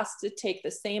 everybody has to take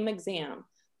the same exam.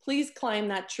 Please climb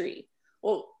that tree.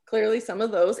 Well, clearly some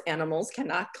of those animals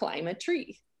cannot climb a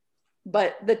tree.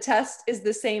 But the test is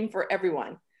the same for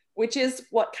everyone, which is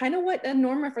what a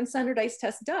norm reference standardized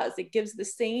test does. It gives the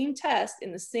same test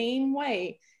in the same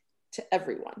way to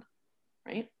everyone,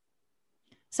 right?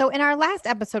 So in our last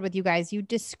episode with you guys, you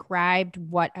described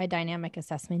what a dynamic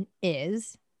assessment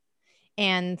is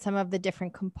and some of the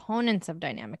different components of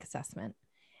dynamic assessment.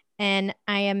 And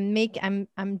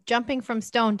I'm jumping from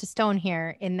stone to stone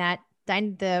here in that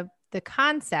the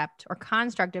concept or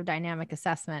construct of dynamic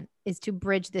assessment is to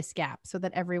bridge this gap so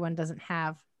that everyone doesn't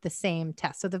have the same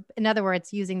test. So in other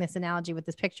words, using this analogy with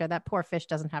this picture, that poor fish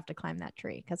doesn't have to climb that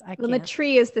tree because I can't. Well, the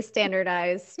tree is the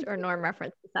standardized or norm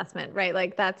reference assessment, right?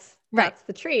 Like that's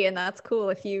the tree, and that's cool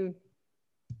if you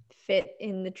fit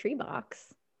in the tree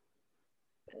box,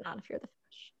 but not if you're the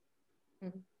fish.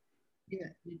 Mm-hmm. Yeah,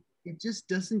 it just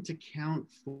doesn't account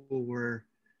for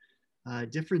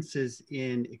differences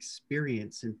in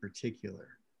experience in particular.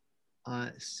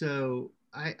 So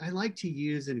I like to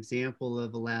use an example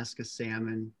of Alaska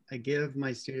salmon. I give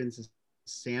my students a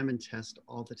salmon test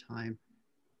all the time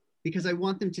because I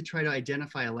want them to try to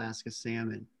identify Alaska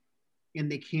salmon, and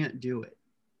they can't do it.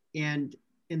 And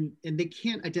and they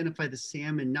can't identify the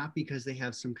salmon not because they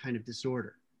have some kind of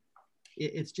disorder.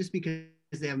 It's just because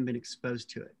they haven't been exposed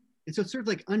to it. And so it's sort of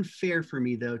like unfair for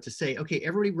me though to say, okay,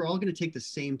 everybody, we're all going to take the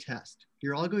same test.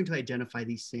 You're all going to identify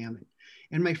these salmon.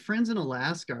 And my friends in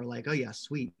Alaska are like, oh yeah,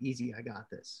 sweet, easy, I got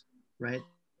this, right?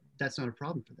 That's not a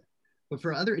problem for them. But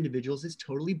for other individuals, it's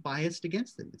totally biased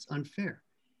against them. It's unfair.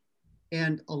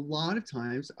 And a lot of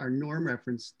times our norm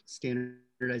reference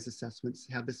standardized assessments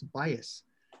have this bias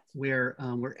where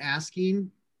we're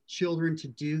asking children to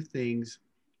do things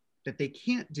that they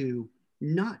can't do,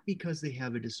 not because they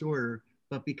have a disorder,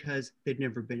 but because they've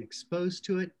never been exposed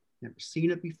to it, never seen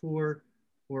it before,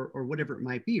 or whatever it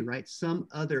might be, right? Some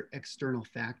other external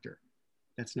factor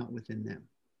that's not within them.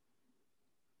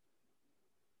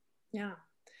 Yeah.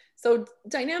 So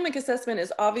dynamic assessment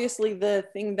is obviously the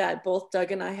thing that both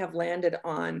Doug and I have landed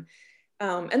on.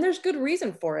 And there's good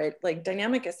reason for it. Like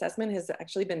dynamic assessment has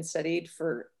actually been studied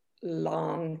for a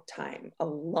long time.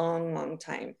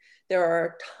 There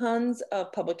are tons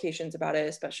of publications about it,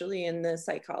 especially in the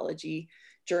psychology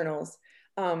journals.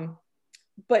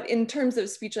 But in terms of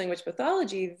speech language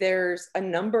pathology, there's a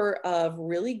number of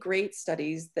really great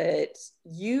studies that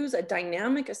use a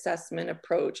dynamic assessment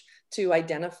approach to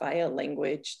identify a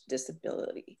language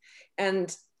disability.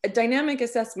 And a dynamic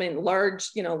assessment,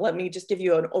 let me just give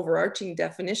you an overarching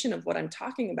definition of what I'm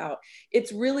talking about.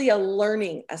 It's really a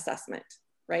learning assessment,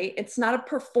 right? It's not a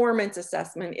performance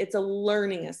assessment, it's a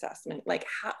learning assessment. Like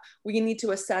how we need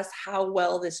to assess how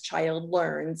well this child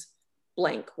learns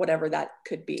blank, whatever that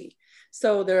could be.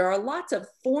 So there are lots of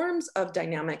forms of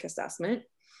dynamic assessment.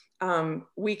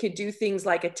 We could do things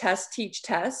like a test, teach,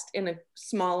 test in a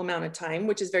small amount of time,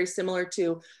 which is very similar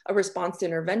to a response to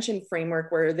intervention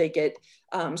framework where they get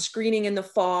screening in the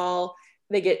fall,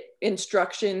 they get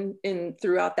instruction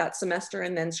throughout that semester,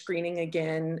 and then screening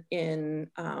again in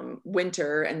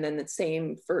winter, and then the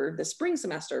same for the spring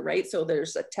semester, right? So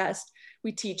there's a test,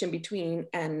 we teach in between,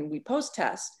 and we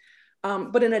post-test.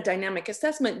 But in a dynamic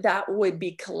assessment, that would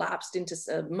be collapsed into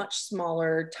a much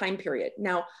smaller time period.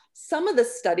 Now, some of the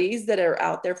studies that are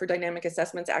out there for dynamic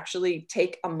assessments actually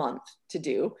take a month to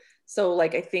do. So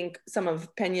like, I think some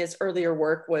of Peña's earlier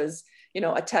work was,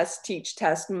 a test, teach,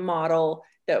 test model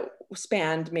that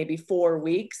spanned maybe 4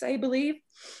 weeks, I believe.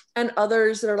 And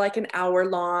others that are like an hour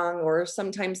long, or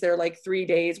sometimes they're like 3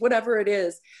 days, whatever it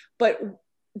is. But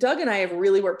Doug and I have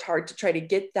really worked hard to try to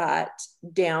get that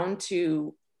down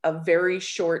to a very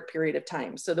short period of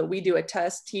time so that we do a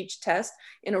test, teach, test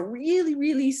in a really,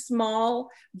 really small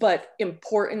but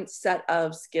important set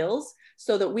of skills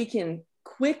so that we can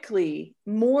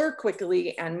more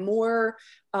quickly and more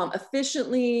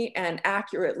efficiently and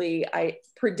accurately, I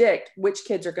predict which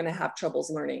kids are going to have troubles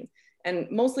learning. And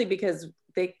mostly because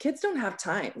kids don't have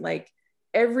time. Like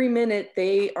every minute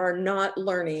they are not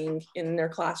learning in their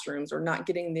classrooms or not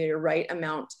getting the right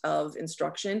amount of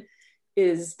instruction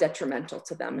is detrimental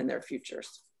to them in their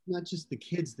futures. Not just the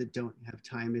kids that don't have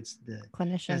time, it's the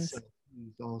clinicians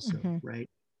also, right?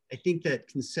 I think that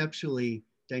conceptually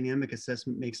dynamic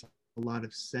assessment makes a lot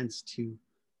of sense to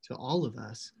all of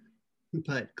us,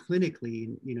 but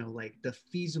clinically, like the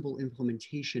feasible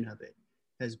implementation of it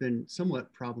has been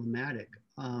somewhat problematic.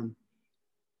 And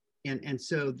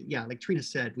so, yeah, like Trina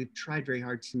said, we've tried very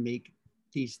hard to make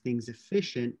these things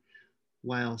efficient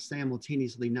while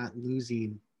simultaneously not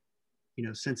losing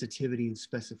sensitivity and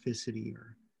specificity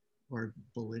or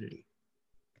validity.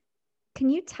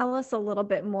 Can you tell us a little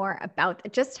bit more about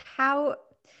just how,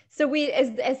 so we,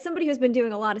 as somebody who's been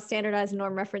doing a lot of standardized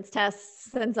norm reference tests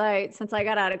since I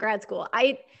got out of grad school,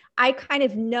 I kind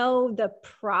of know the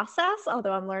process,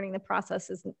 although I'm learning the process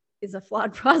is a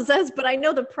flawed process, but I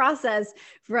know the process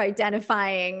for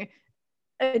identifying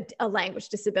a language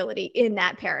disability in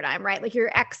that paradigm, right? Like your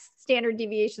X standard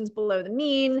deviations below the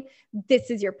mean,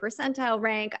 this is your percentile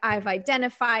rank, I've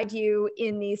identified you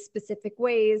in these specific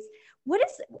ways.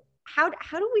 How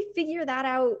do we figure that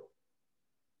out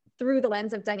through the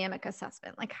lens of dynamic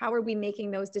assessment? Like how are we making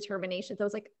those determinations,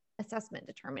 those like assessment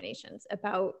determinations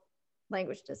about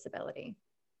language disability?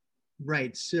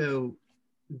 Right, so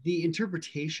the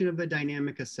interpretation of a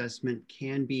dynamic assessment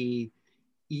can be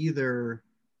either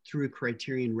through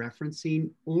criterion referencing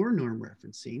or norm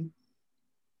referencing.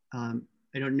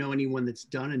 I don't know anyone that's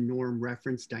done a norm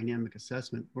reference dynamic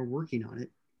assessment. We're working on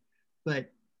it. But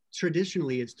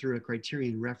traditionally it's through a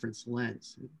criterion reference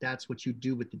lens. That's what you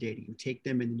do with the data. You take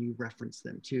them and then you reference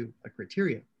them to a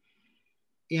criteria.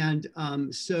 And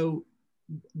so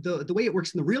the way it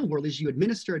works in the real world is you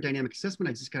administer a dynamic assessment.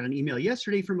 I just got an email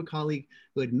yesterday from a colleague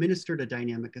who administered a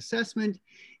dynamic assessment.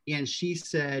 And she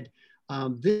said,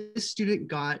 this student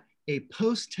got a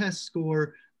post-test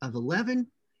score of 11,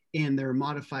 and their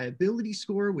modifiability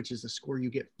score, which is a score you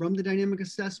get from the dynamic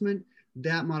assessment,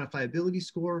 that modifiability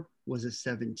score was a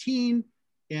 17,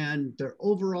 and their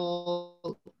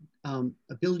overall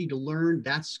ability to learn,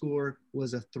 that score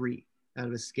was a 3 out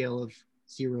of a scale of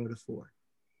 0 to 4.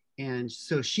 And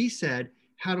so she said,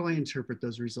 how do I interpret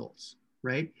those results,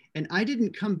 right? And I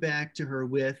didn't come back to her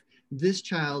with, this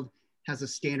child has a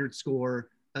standard score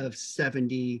of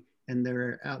 70 and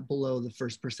they're below the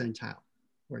first percentile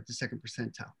or at the second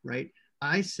percentile, right?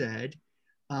 I said,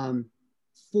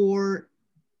 for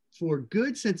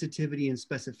good sensitivity and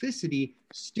specificity,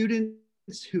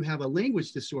 students who have a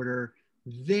language disorder,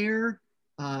 their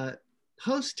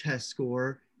post-test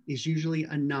score is usually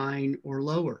a 9 or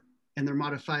lower, and their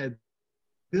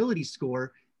modifiability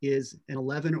score is an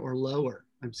 11 or lower.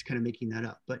 I'm just kind of making that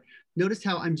up, but notice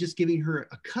how I'm just giving her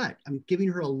a cut. I'm giving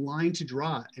her a line to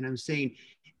draw, and I'm saying,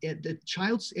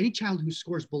 any child who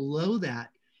scores below that,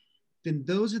 then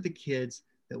those are the kids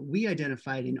that we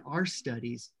identified in our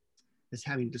studies as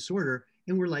having a disorder,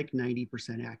 and we're like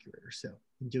 90% accurate or so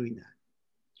in doing that.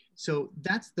 So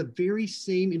that's the very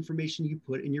same information you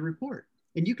put in your report.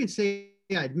 And you can say,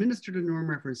 yeah, I administered a norm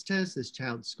reference test, this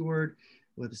child scored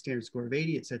with a standard score of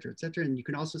 80, et cetera, et cetera. And you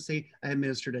can also say, I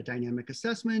administered a dynamic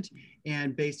assessment,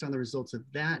 and based on the results of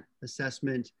that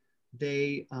assessment,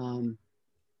 they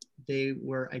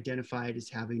were identified as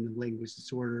having a language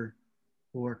disorder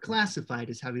or classified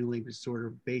as having a language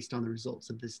disorder based on the results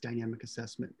of this dynamic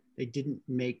assessment. They didn't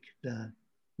meet the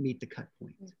cut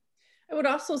point. I would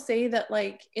also say that,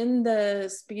 like, in the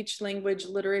speech language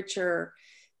literature,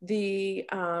 the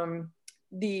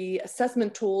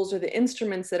assessment tools or the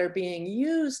instruments that are being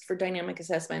used for dynamic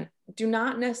assessment do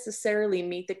not necessarily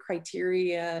meet the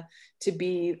criteria to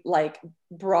be like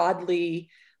broadly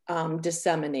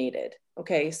disseminated.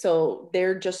 Okay, so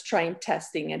they're just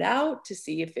testing it out to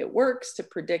see if it works, to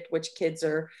predict which kids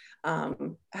are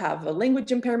have a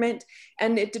language impairment.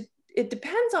 And it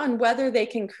depends on whether they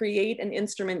can create an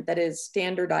instrument that is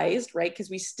standardized, right? Because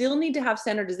we still need to have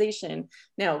standardization.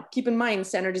 Now, keep in mind,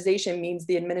 standardization means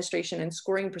the administration and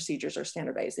scoring procedures are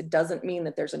standardized. It doesn't mean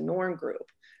that there's a norm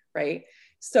group, right?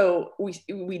 So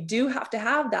we do have to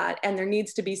have that, and there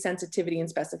needs to be sensitivity and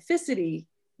specificity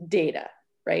data,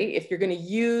 right? If you're going to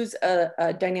use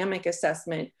a dynamic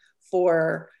assessment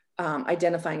for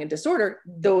identifying a disorder,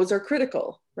 those are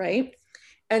critical, right?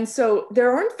 And so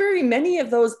there aren't very many of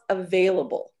those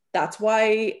available. That's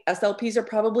why SLPs are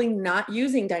probably not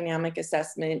using dynamic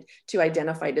assessment to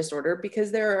identify disorder,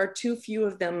 because there are too few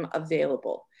of them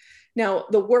available. Now,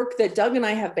 the work that Doug and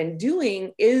I have been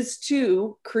doing is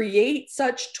to create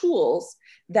such tools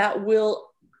that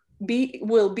will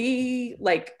be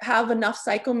like have enough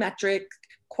psychometric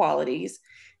qualities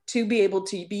to be able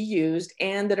to be used,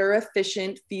 and that are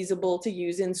efficient, feasible to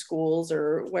use in schools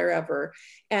or wherever,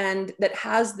 and that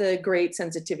has the great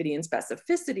sensitivity and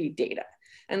specificity data.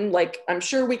 And like, I'm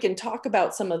sure we can talk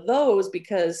about some of those,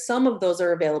 because some of those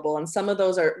are available and some of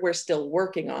those we're still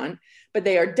working on, but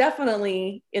they are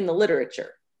definitely in the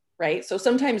literature, right? So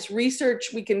sometimes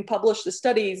research, we can publish the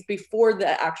studies before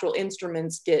the actual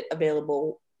instruments get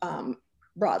available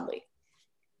broadly.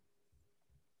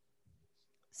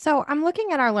 So I'm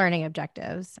looking at our learning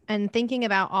objectives and thinking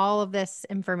about all of this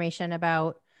information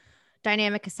about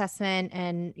dynamic assessment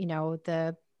and, you know,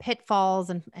 the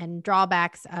pitfalls and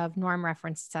drawbacks of norm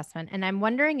reference assessment. And I'm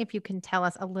wondering if you can tell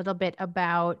us a little bit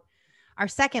about our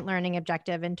second learning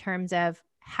objective in terms of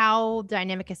how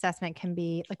dynamic assessment can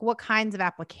be, like what kinds of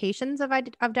applications of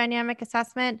dynamic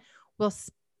assessment will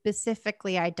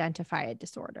specifically identify a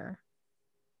disorder.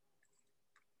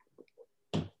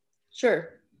 Sure.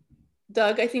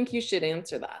 Doug, I think you should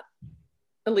answer that.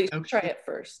 At least Okay. Try it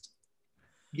first.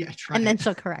 Yeah, try and then it.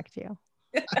 she'll correct you.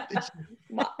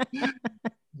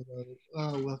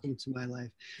 Oh, welcome to my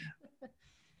life.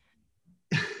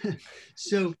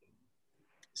 So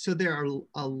there are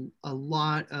a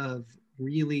lot of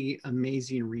really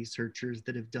amazing researchers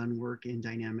that have done work in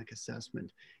dynamic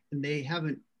assessment, and they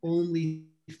haven't only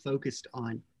focused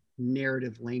on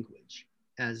narrative language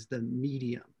as the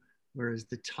medium, whereas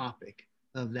the topic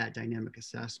of that dynamic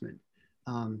assessment.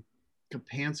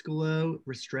 Kapanskalo,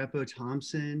 Restrepo,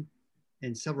 Thompson,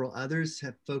 and several others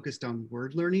have focused on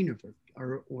word learning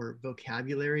or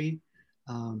vocabulary,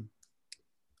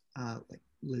 like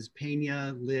Liz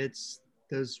Pena, Litz,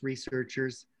 those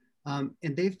researchers, and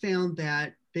they found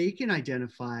that they can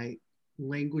identify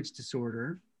language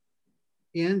disorder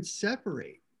and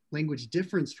separate language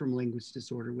difference from language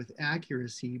disorder with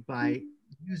accuracy by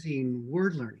using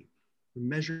word learning,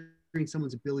 measuring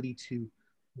someone's ability to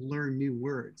learn new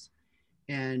words.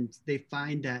 And they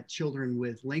find that children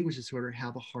with language disorder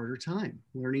have a harder time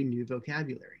learning new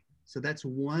vocabulary. So that's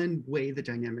one way the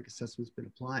dynamic assessment's been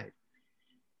applied.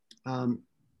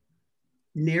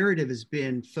 Narrative has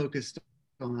been focused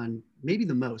on maybe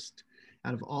the most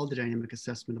out of all the dynamic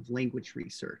assessment of language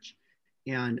research.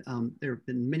 And there have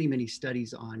been many, many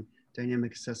studies on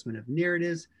dynamic assessment of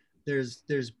narratives. There's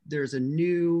a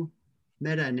new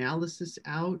meta-analysis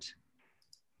out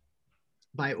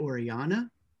by Oriana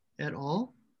et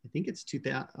al. I think it's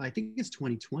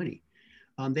 2020.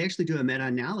 They actually do a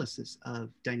meta-analysis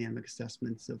of dynamic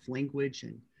assessments of language,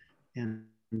 and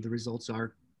the results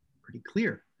are pretty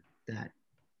clear that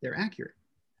they're accurate.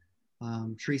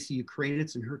 Tracy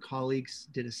Ukrainitz and her colleagues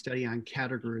did a study on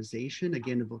categorization,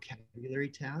 again, a vocabulary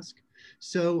task.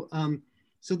 So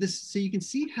you can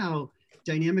see how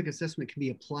dynamic assessment can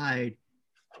be applied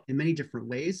in many different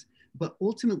ways, but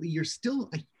ultimately you're still,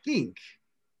 I think,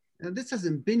 this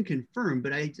hasn't been confirmed,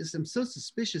 but I'm so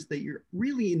suspicious that you're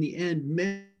really in the end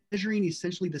measuring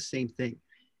essentially the same thing.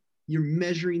 You're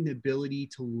measuring the ability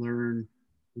to learn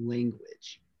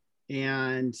language.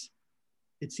 And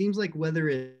it seems like whether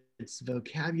it's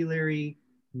vocabulary,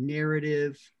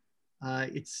 narrative,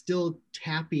 it's still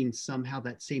tapping somehow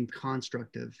that same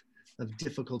construct of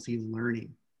difficulty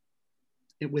learning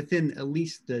within at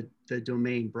least the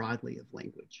domain broadly of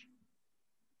language.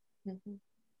 Mm-hmm.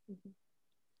 Mm-hmm.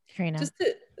 Trina.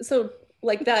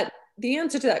 The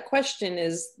answer to that question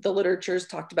is the literature's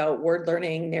talked about word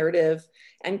learning, narrative,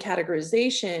 and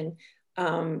categorization.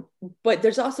 But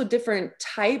there's also different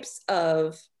types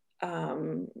of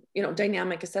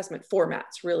dynamic assessment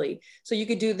formats, really. So you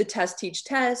could do the test, teach,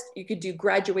 test. You could do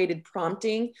graduated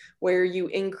prompting, where you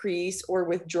increase or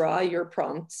withdraw your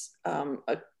prompts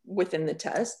within the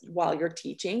test while you're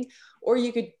teaching, or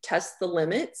you could test the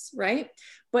limits, right?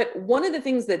 But one of the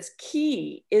things that's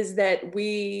key is that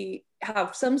we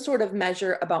have some sort of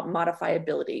measure about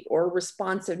modifiability or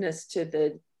responsiveness to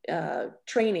the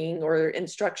training or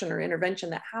instruction or intervention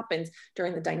that happens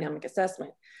during the dynamic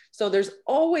assessment. So there's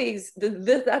always,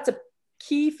 that's a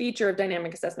key feature of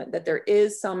dynamic assessment, that there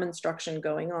is some instruction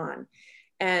going on.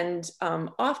 And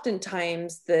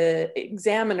oftentimes the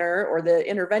examiner or the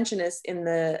interventionist in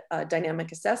the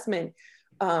dynamic assessment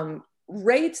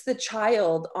rates the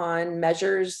child on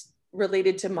measures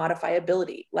related to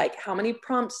modifiability, like how many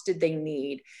prompts did they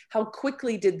need? How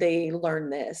quickly did they learn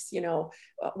this?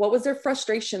 What was their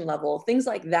frustration level? Things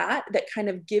like that kind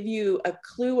of give you a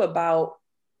clue about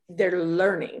their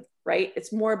learning, right?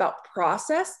 It's more about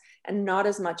process and not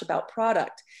as much about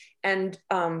product. And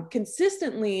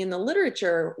consistently in the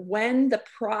literature, when the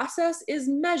process is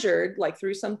measured, like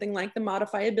through something like the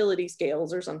modifiability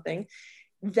scales or something,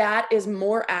 that is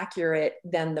more accurate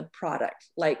than the product,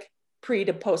 like pre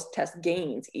to post test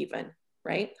gains even,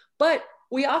 right? But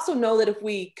we also know that if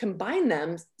we combine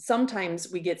them,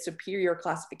 sometimes we get superior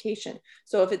classification.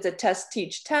 So if it's a test,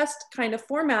 teach, test kind of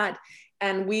format,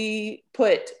 and we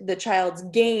put the child's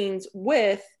gains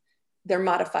with their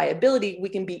modifiability, we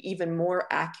can be even more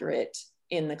accurate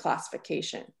in the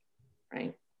classification,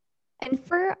 right? And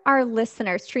for our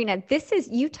listeners, Trina,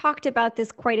 you talked about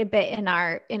this quite a bit in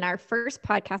our first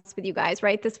podcast with you guys,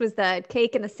 right? This was the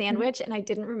cake and the sandwich, and I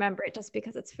didn't remember it just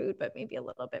because it's food, but maybe a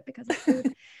little bit because it's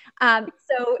food.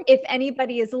 So if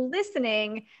anybody is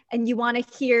listening and you want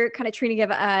to hear kind of Trina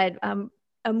give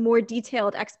a more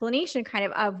detailed explanation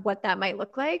kind of what that might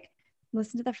look like,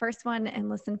 listen to the first one and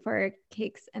listen for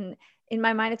cakes. And in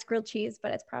my mind, it's grilled cheese,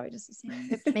 but it's probably just the same.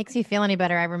 If it makes you feel any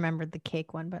better, I remembered the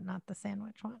cake one, but not the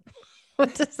sandwich one.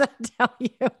 What does that tell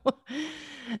you?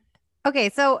 Okay.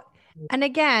 So, and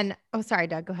again, oh, sorry,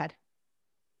 Doug, go ahead.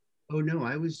 Oh, no,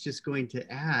 I was just going to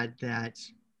add that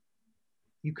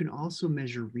you can also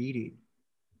measure reading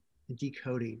and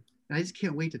decoding. And I just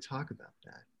can't wait to talk about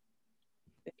that.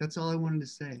 That's all I wanted to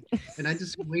say. And I'm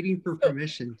just waiting for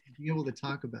permission to be able to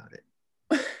talk about it.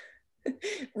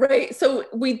 Right. So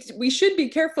we should be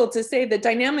careful to say that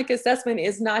dynamic assessment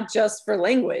is not just for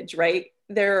language, right?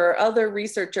 There are other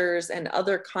researchers and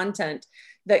other content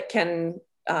that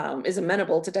is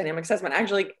amenable to dynamic assessment.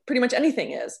 Actually, pretty much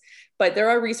anything is. But there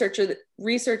are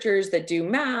researchers that do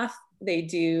math, they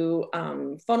do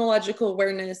phonological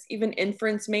awareness, even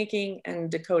inference making and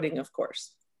decoding, of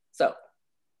course. So.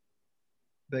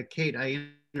 But Kate, I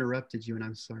interrupted you and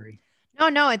I'm sorry.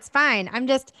 No, it's fine. I'm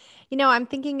just, I'm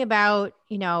thinking about,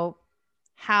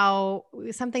 how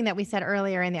something that we said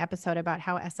earlier in the episode about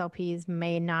how SLPs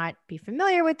may not be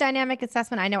familiar with dynamic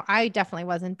assessment. I know I definitely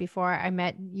wasn't before I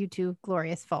met you two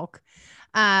glorious folk.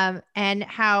 And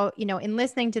how, in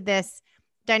listening to this,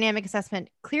 dynamic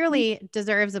assessment clearly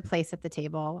deserves a place at the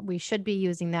table. We should be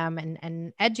using them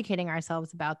and educating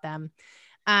ourselves about them.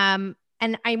 And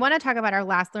I want to talk about our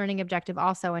last learning objective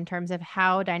also in terms of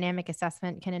how dynamic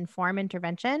assessment can inform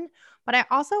intervention. But I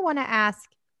also want to ask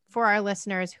for our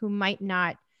listeners who might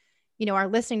not, are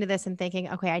listening to this and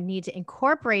thinking, okay, I need to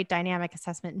incorporate dynamic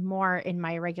assessment more in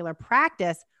my regular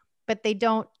practice, but they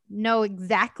don't know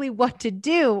exactly what to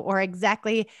do or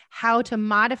exactly how to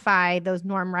modify those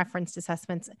norm referenced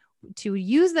assessments to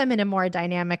use them in a more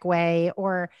dynamic way.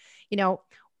 Or,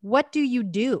 what do you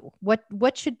do?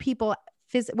 What should people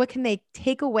what can they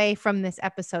take away from this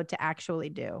episode to actually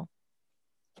do?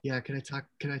 Yeah, can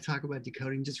I talk about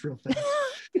decoding just real fast?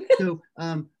 So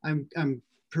I'm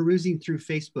perusing through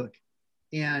Facebook,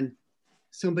 and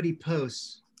somebody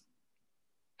posts,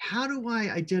 how do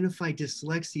I identify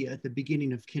dyslexia at the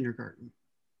beginning of kindergarten?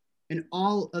 And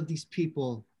all of these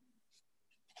people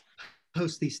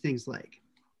post these things like,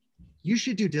 you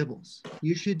should do DIBELS,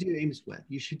 you should do Ames-Webb,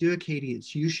 you should do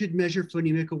Acadians, you should measure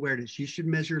phonemic awareness, you should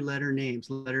measure letter names,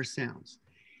 letter sounds.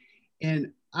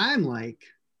 And I'm like,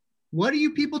 what are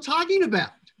you people talking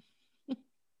about?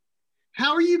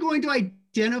 How are you going to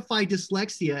identify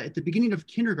dyslexia at the beginning of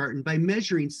kindergarten by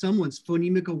measuring someone's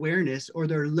phonemic awareness or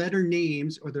their letter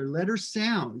names or their letter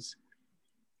sounds?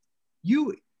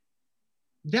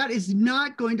 That is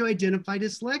not going to identify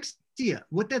dyslexia.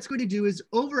 What that's going to do is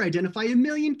over-identify a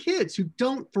million kids who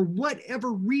don't, for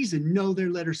whatever reason, know their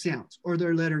letter sounds or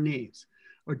their letter names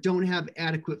or don't have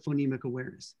adequate phonemic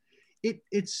awareness. I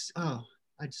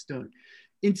just don't.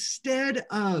 Instead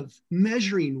of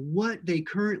measuring what they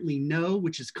currently know,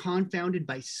 which is confounded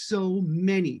by so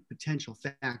many potential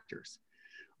factors,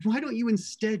 why don't you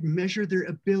instead measure their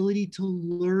ability to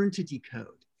learn to decode?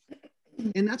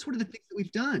 And that's one of the things that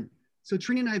we've done. So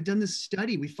Trina and I have done this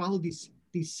study. We followed these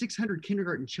 600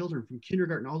 kindergarten children from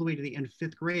kindergarten all the way to the end of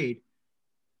 5th grade.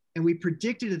 And we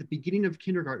predicted at the beginning of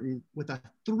kindergarten with a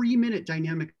 3-minute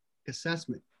dynamic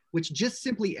assessment, which just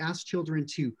simply asked children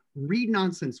to read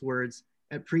nonsense words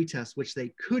at pretest, which they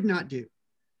could not do.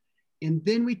 And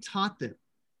then we taught them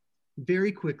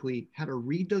very quickly how to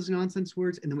read those nonsense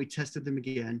words, and then we tested them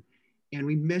again. And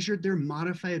we measured their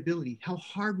modifiability. How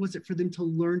hard was it for them to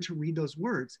learn to read those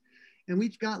words? And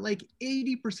we've got like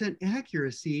 80%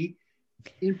 accuracy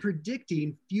in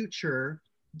predicting future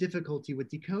difficulty with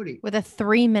decoding. With a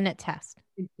 3-minute test.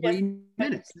 In 3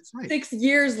 minutes, that's right. 6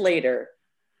 years later,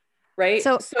 right?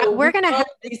 So we're going to have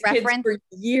these reference kids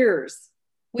for years.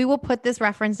 We will put this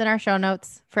reference in our show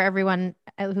notes for everyone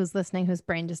who's listening, whose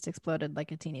brain just exploded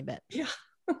like a teeny bit. Yeah.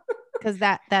 Because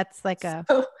that's like a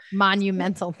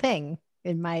monumental thing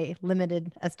in my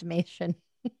limited estimation.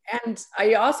 And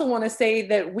I also want to say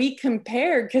that we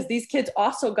compared, because these kids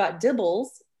also got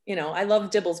DIBELS. I love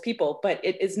DIBELS people, but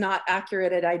it is not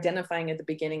accurate at identifying at the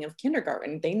beginning of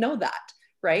kindergarten. They know that,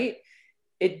 right?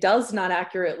 It does not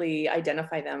accurately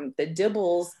identify them. The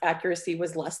DIBELS accuracy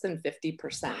was less than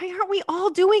 50%. Why aren't we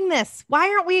all doing this? Why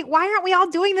aren't we all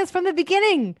doing this from the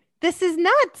beginning? This is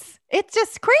nuts. It's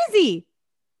just crazy.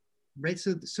 Right.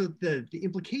 So the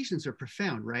implications are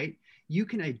profound, right? You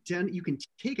can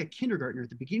take a kindergartner at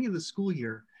the beginning of the school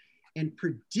year and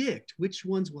predict which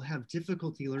ones will have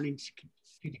difficulty learning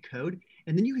to decode.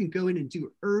 And then you can go in and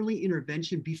do early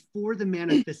intervention before the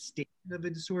manifestation of a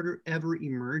disorder ever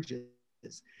emerges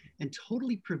and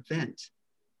totally prevent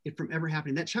it from ever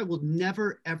happening. That child will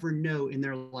never, ever know in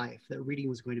their life that reading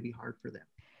was going to be hard for them.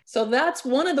 So that's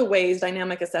one of the ways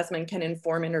dynamic assessment can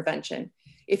inform intervention.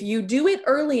 If you do it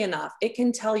early enough, it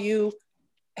can tell you,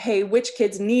 hey, which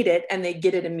kids need it, and they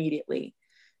get it immediately.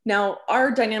 Now,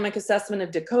 our dynamic assessment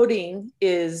of decoding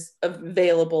is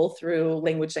available through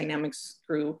Language Dynamics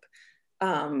Group,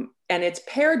 and it's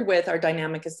paired with our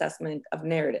dynamic assessment of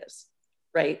narratives,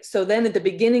 right? So then at the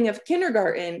beginning of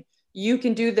kindergarten, you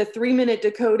can do the 3-minute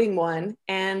decoding one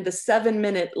and the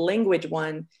 7-minute language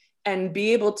one and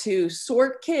be able to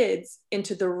sort kids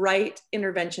into the right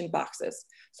intervention boxes.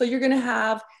 So you're going to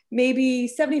have maybe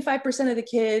 75% of the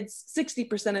kids, 60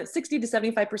 to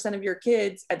 75% of your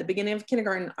kids at the beginning of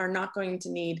kindergarten are not going to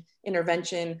need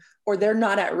intervention, or they're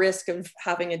not at risk of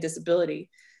having a disability.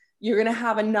 You're going to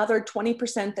have another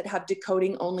 20% that have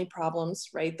decoding only problems,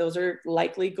 right? Those are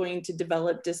likely going to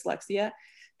develop dyslexia.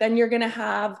 Then you're going to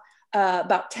have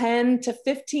about 10 to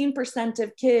 15%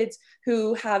 of kids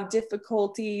who have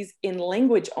difficulties in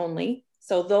language only.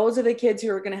 So those are the kids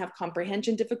who are going to have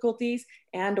comprehension difficulties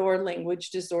and or language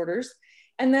disorders.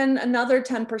 And then another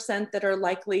 10% that are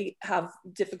likely have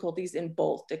difficulties in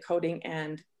both decoding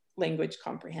and language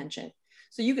comprehension.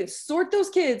 So you can sort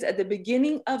those kids at the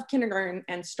beginning of kindergarten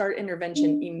and start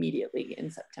intervention immediately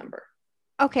in September.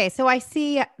 Okay, so I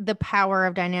see the power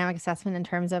of dynamic assessment in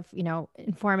terms of,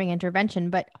 informing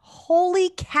intervention, but holy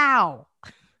cow,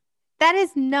 that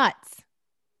is nuts.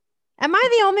 Am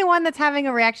I the only one that's having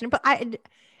a reaction? But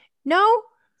no.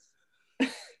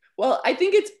 Well, I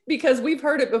think it's because we've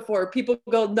heard it before. People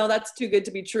go, no, that's too good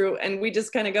to be true. And we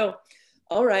just kind of go,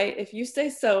 all right, if you say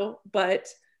so, but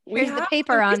here's the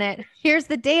paper on it. Here's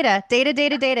the data.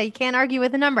 You can't argue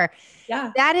with a number.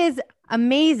 Yeah. That is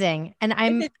amazing. And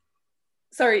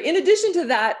in addition to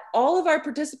that, all of our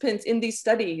participants in these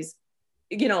studies,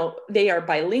 they are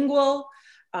bilingual,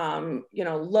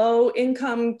 low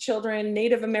income children,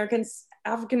 Native Americans,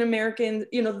 African Americans,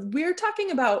 we're talking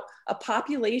about a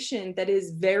population that is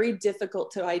very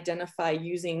difficult to identify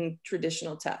using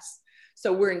traditional tests.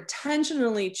 So we're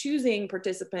intentionally choosing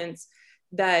participants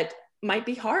that might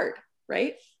be hard,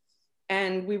 right?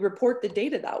 And we report the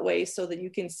data that way so that you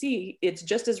can see it's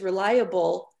just as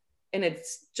reliable and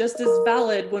it's just as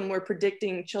valid when we're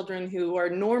predicting children who are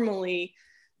normally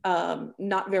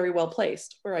not very well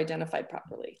placed or identified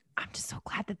properly. I'm just so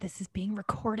glad that this is being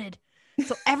recorded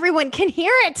so everyone can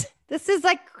hear it. This is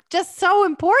just so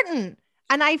important.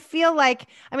 And I feel like,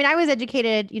 I was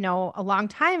educated, a long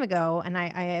time ago, and I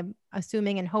am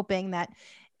assuming and hoping that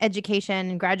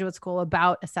education and graduate school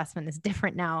about assessment is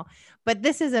different now, but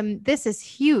this is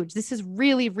huge. This is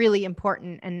really, really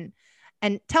important.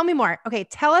 And tell me more. Okay.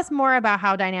 Tell us more about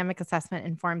how dynamic assessment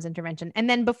informs intervention. And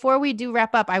then before we do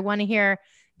wrap up, I want to hear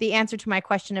the answer to my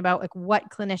question about what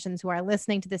clinicians who are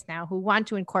listening to this now, who want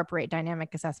to incorporate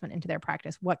dynamic assessment into their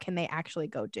practice, what can they actually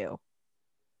go do?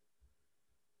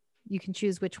 You can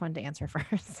choose which one to answer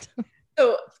first.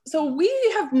 So we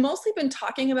have mostly been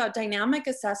talking about dynamic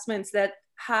assessments that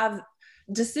have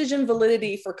decision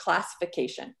validity for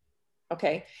classification.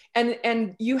 Okay.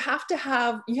 And you have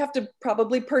to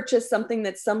probably purchase something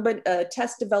that a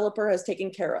test developer has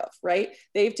taken care of, right?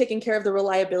 They've taken care of the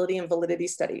reliability and validity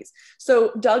studies.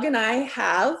 So Doug and I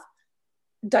have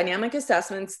dynamic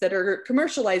assessments that are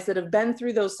commercialized that have been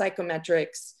through those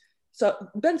psychometrics. So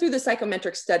been through the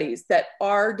psychometric studies that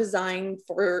are designed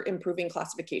for improving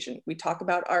classification. We talk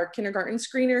about our kindergarten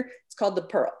screener. It's called the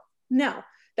Pearl. Now,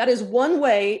 that is one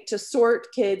way to sort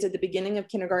kids at the beginning of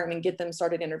kindergarten and get them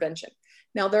started intervention.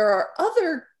 Now, there are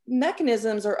other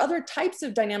mechanisms or other types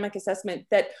of dynamic assessment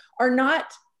that are not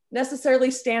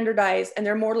necessarily standardized, and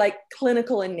they're more like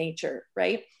clinical in nature,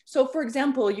 right? So for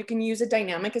example, you can use a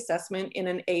dynamic assessment in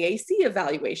an AAC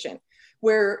evaluation,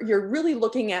 where you're really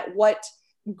looking at what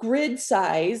grid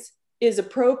size is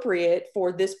appropriate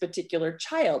for this particular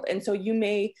child. And so you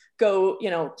may go,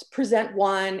 present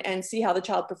one and see how the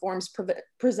child performs,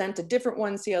 present a different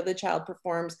one, see how the child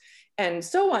performs, and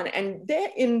so on. And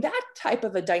in that type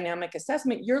of a dynamic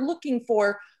assessment, you're looking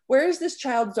for, where is this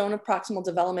child's zone of proximal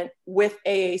development with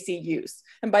AAC use?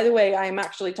 And by the way, I'm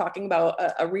actually talking about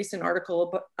a recent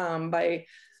article by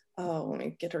let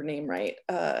me get her name right,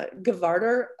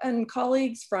 Gavarder and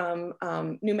colleagues from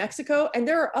New Mexico. And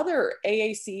there are other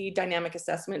AAC dynamic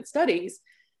assessment studies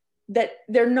that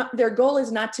their goal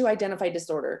is not to identify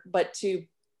disorder, but to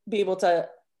be able to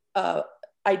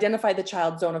identify the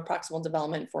child's zone of proximal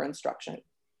development for instruction,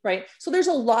 right? So there's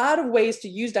a lot of ways to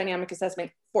use dynamic assessment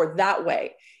for that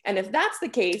way. And if that's the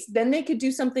case, then they could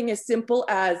do something as simple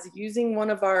as using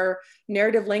one of our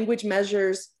narrative language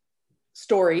measures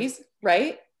stories,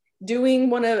 right?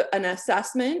 Doing an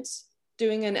assessment,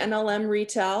 doing an NLM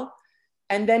retell,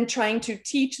 and then trying to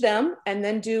teach them and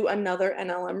then do another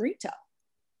NLM retell,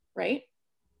 right?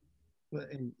 Well,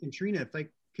 and Trina, if I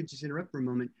could just interrupt for a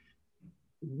moment,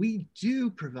 we do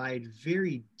provide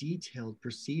very detailed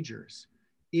procedures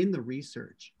in the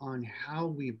research on how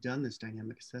we've done this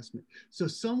dynamic assessment. So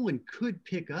someone could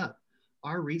pick up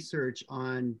our research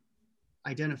on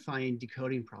identifying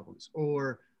decoding problems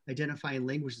or identifying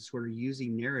language disorder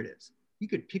using narratives. You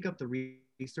could pick up the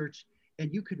research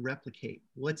and you could replicate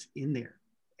what's in there.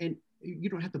 And you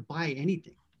don't have to buy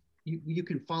anything. You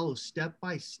can follow step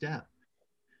by step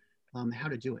how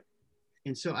to do it.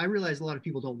 And so I realize a lot of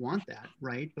people don't want that,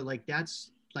 right? But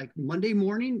that's like Monday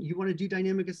morning, you want to do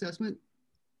dynamic assessment,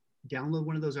 download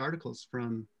one of those articles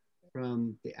from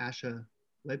the ASHA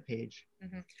webpage.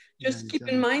 Mm-hmm. Just keep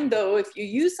in mind though, if you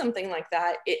use something like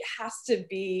that, it has to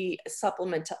be a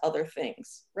supplement to other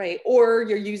things, right? Or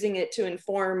you're using it to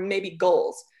inform maybe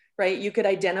goals, right? You could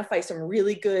identify some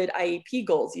really good IEP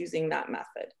goals using that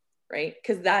method, right?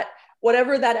 Because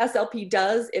whatever that SLP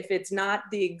does, if it's not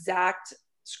the exact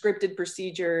scripted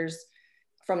procedures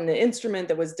from the instrument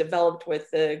that was developed with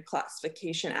the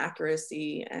classification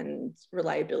accuracy and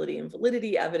reliability and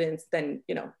validity evidence, then,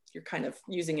 you know, you're kind of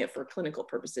using it for clinical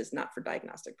purposes, not for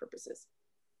diagnostic purposes.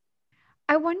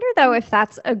 I wonder though if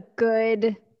that's a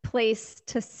good place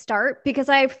to start, because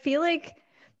I feel like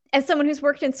as someone who's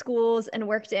worked in schools and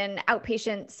worked in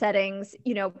outpatient settings,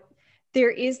 you know, there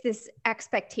is this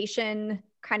expectation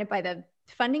kind of by the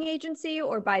funding agency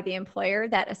or by the employer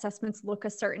that assessments look a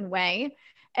certain way.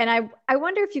 And I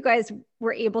wonder if you guys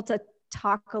were able to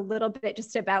talk a little bit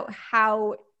just about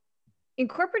how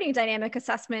incorporating dynamic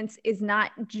assessments is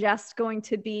not just going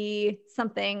to be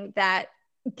something that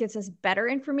gives us better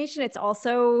information. It's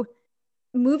also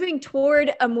moving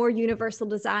toward a more universal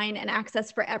design and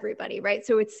access for everybody, right?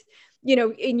 So it's, you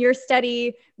know, in your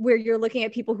study where you're looking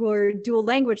at people who are dual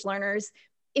language learners,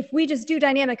 if we just do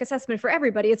dynamic assessment for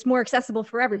everybody, it's more accessible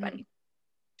for everybody.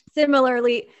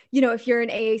 Similarly, you know, if you're an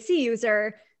AAC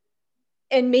user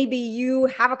and maybe you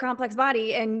have a complex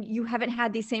body and you haven't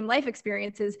had these same life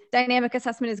experiences, dynamic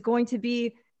assessment is going to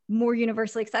be more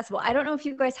universally accessible. I don't know if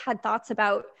you guys had thoughts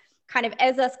about kind of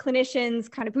as us clinicians,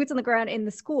 kind of boots on the ground in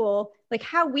the school, like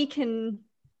how we can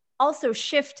also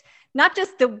shift not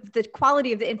just the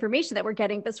quality of the information that we're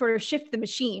getting, but sort of shift the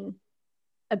machine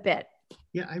a bit.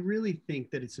 Yeah, I really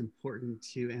think that it's important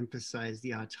to emphasize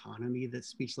the autonomy that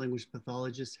speech language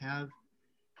pathologists have.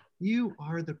 You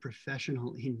are the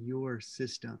professional in your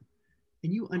system,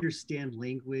 and you understand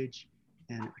language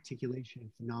and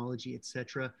articulation, phonology,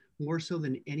 etc., more so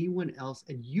than anyone else,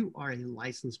 and you are a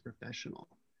licensed professional.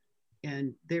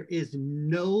 And there is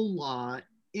no law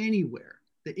anywhere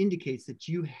that indicates that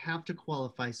you have to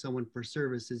qualify someone for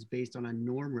services based on a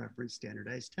norm reference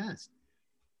standardized test.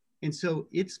 And so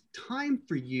it's time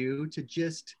for you to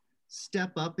just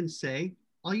step up and say,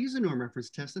 I'll use a norm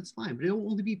reference test, that's fine, but it will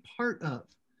only be part of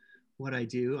what I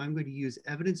do. I'm going to use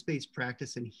evidence-based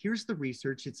practice, and here's the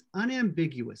research. It's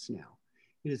unambiguous now.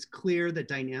 It is clear that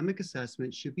dynamic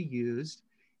assessment should be used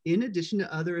in addition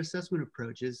to other assessment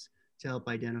approaches to help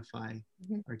identify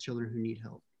our children who need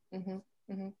help.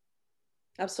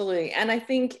 Absolutely. And I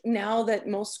think now that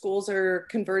most schools are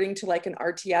converting to like an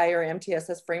RTI or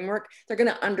MTSS framework, they're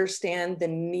going to understand the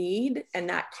need and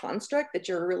that construct that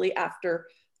you're really after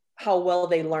how well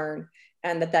they learn,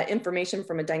 and that information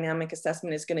from a dynamic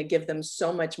assessment is going to give them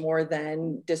so much more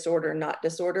than disorder, not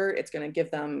disorder. It's going to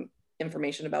give them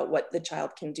information about what the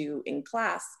child can do in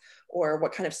class or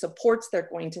what kind of supports they're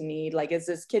going to need. Like, is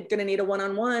this kid going to need a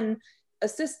one-on-one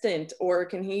assistant, or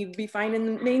can he be fine in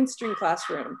the mainstream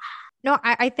classroom? No,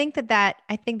 I think that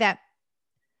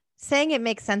saying it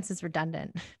makes sense is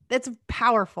redundant. That's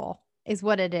powerful is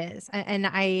what it is. And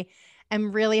I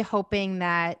am really hoping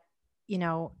that, you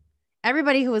know,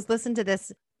 everybody who has listened to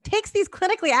this takes these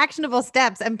clinically actionable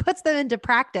steps and puts them into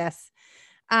practice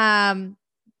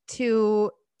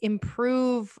to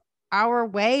improve our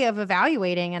way of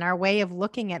evaluating and our way of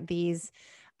looking at these,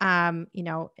 you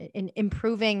know, in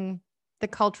improving the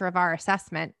culture of our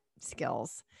assessment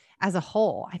skills as a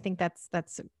whole. I think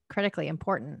that's critically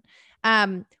important.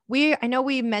 I know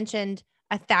we mentioned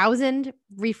 1,000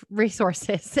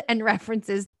 resources and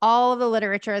references. All of the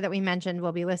literature that we mentioned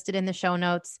will be listed in the show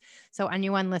notes. So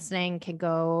anyone listening can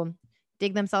go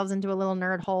dig themselves into a little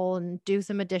nerd hole and do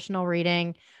some additional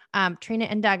reading. Trina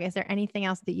and Doug, is there anything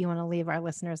else that you want to leave our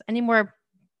listeners? Any more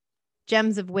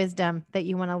gems of wisdom that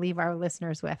you want to leave our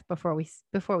listeners with before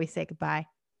we say goodbye?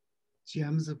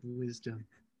 Gems of wisdom.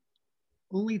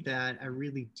 Only that I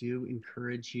really do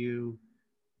encourage you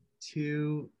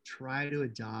to try to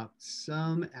adopt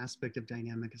some aspect of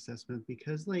dynamic assessment,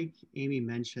 because like Amy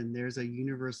mentioned, there's a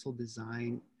universal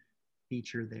design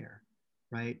feature there,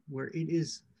 right? Where it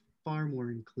is far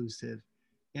more inclusive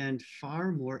and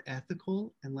far more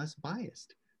ethical and less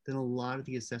biased than a lot of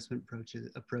the assessment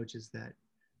approaches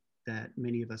that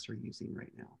many of us are using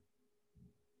right now.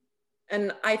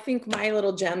 And I think my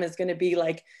little gem is going to be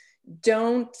like,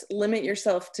 don't limit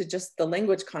yourself to just the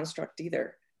language construct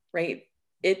either, right?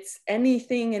 It's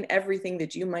anything and everything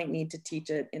that you might need to teach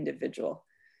an individual.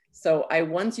 So I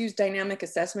once used dynamic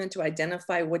assessment to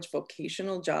identify which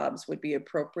vocational jobs would be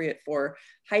appropriate for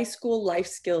high school life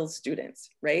skills students,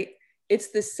 right?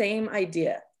 It's the same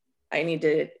idea. I need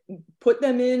to put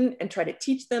them in and try to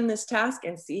teach them this task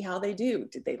and see how they do.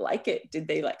 Did they like it? Did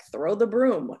they like throw the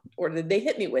broom, or did they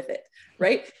hit me with it,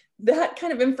 right? That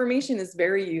kind of information is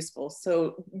very useful.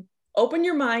 So open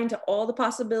your mind to all the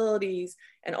possibilities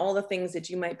and all the things that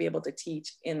you might be able to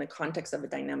teach in the context of a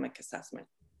dynamic assessment.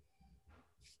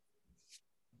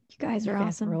 You guys are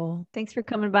awesome. Thanks for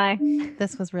coming by.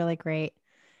 This was really great.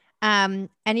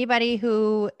 Anybody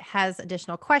who has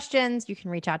additional questions, you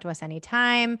can reach out to us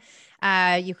anytime.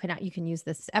 You can use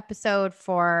this episode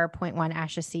for Point One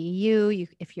ASHA CEU.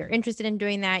 If you're interested in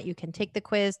doing that, you can take the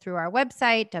quiz through our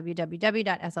website,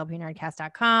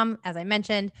 www.slpnerdcast.com. As I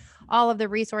mentioned, all of the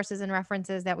resources and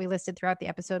references that we listed throughout the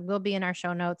episode will be in our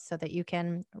show notes so that you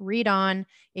can read on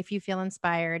if you feel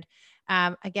inspired.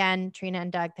 Again, Trina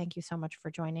and Doug, thank you so much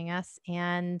for joining us,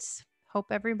 and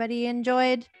hope everybody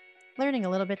enjoyed learning a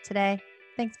little bit today.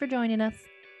 Thanks for joining us.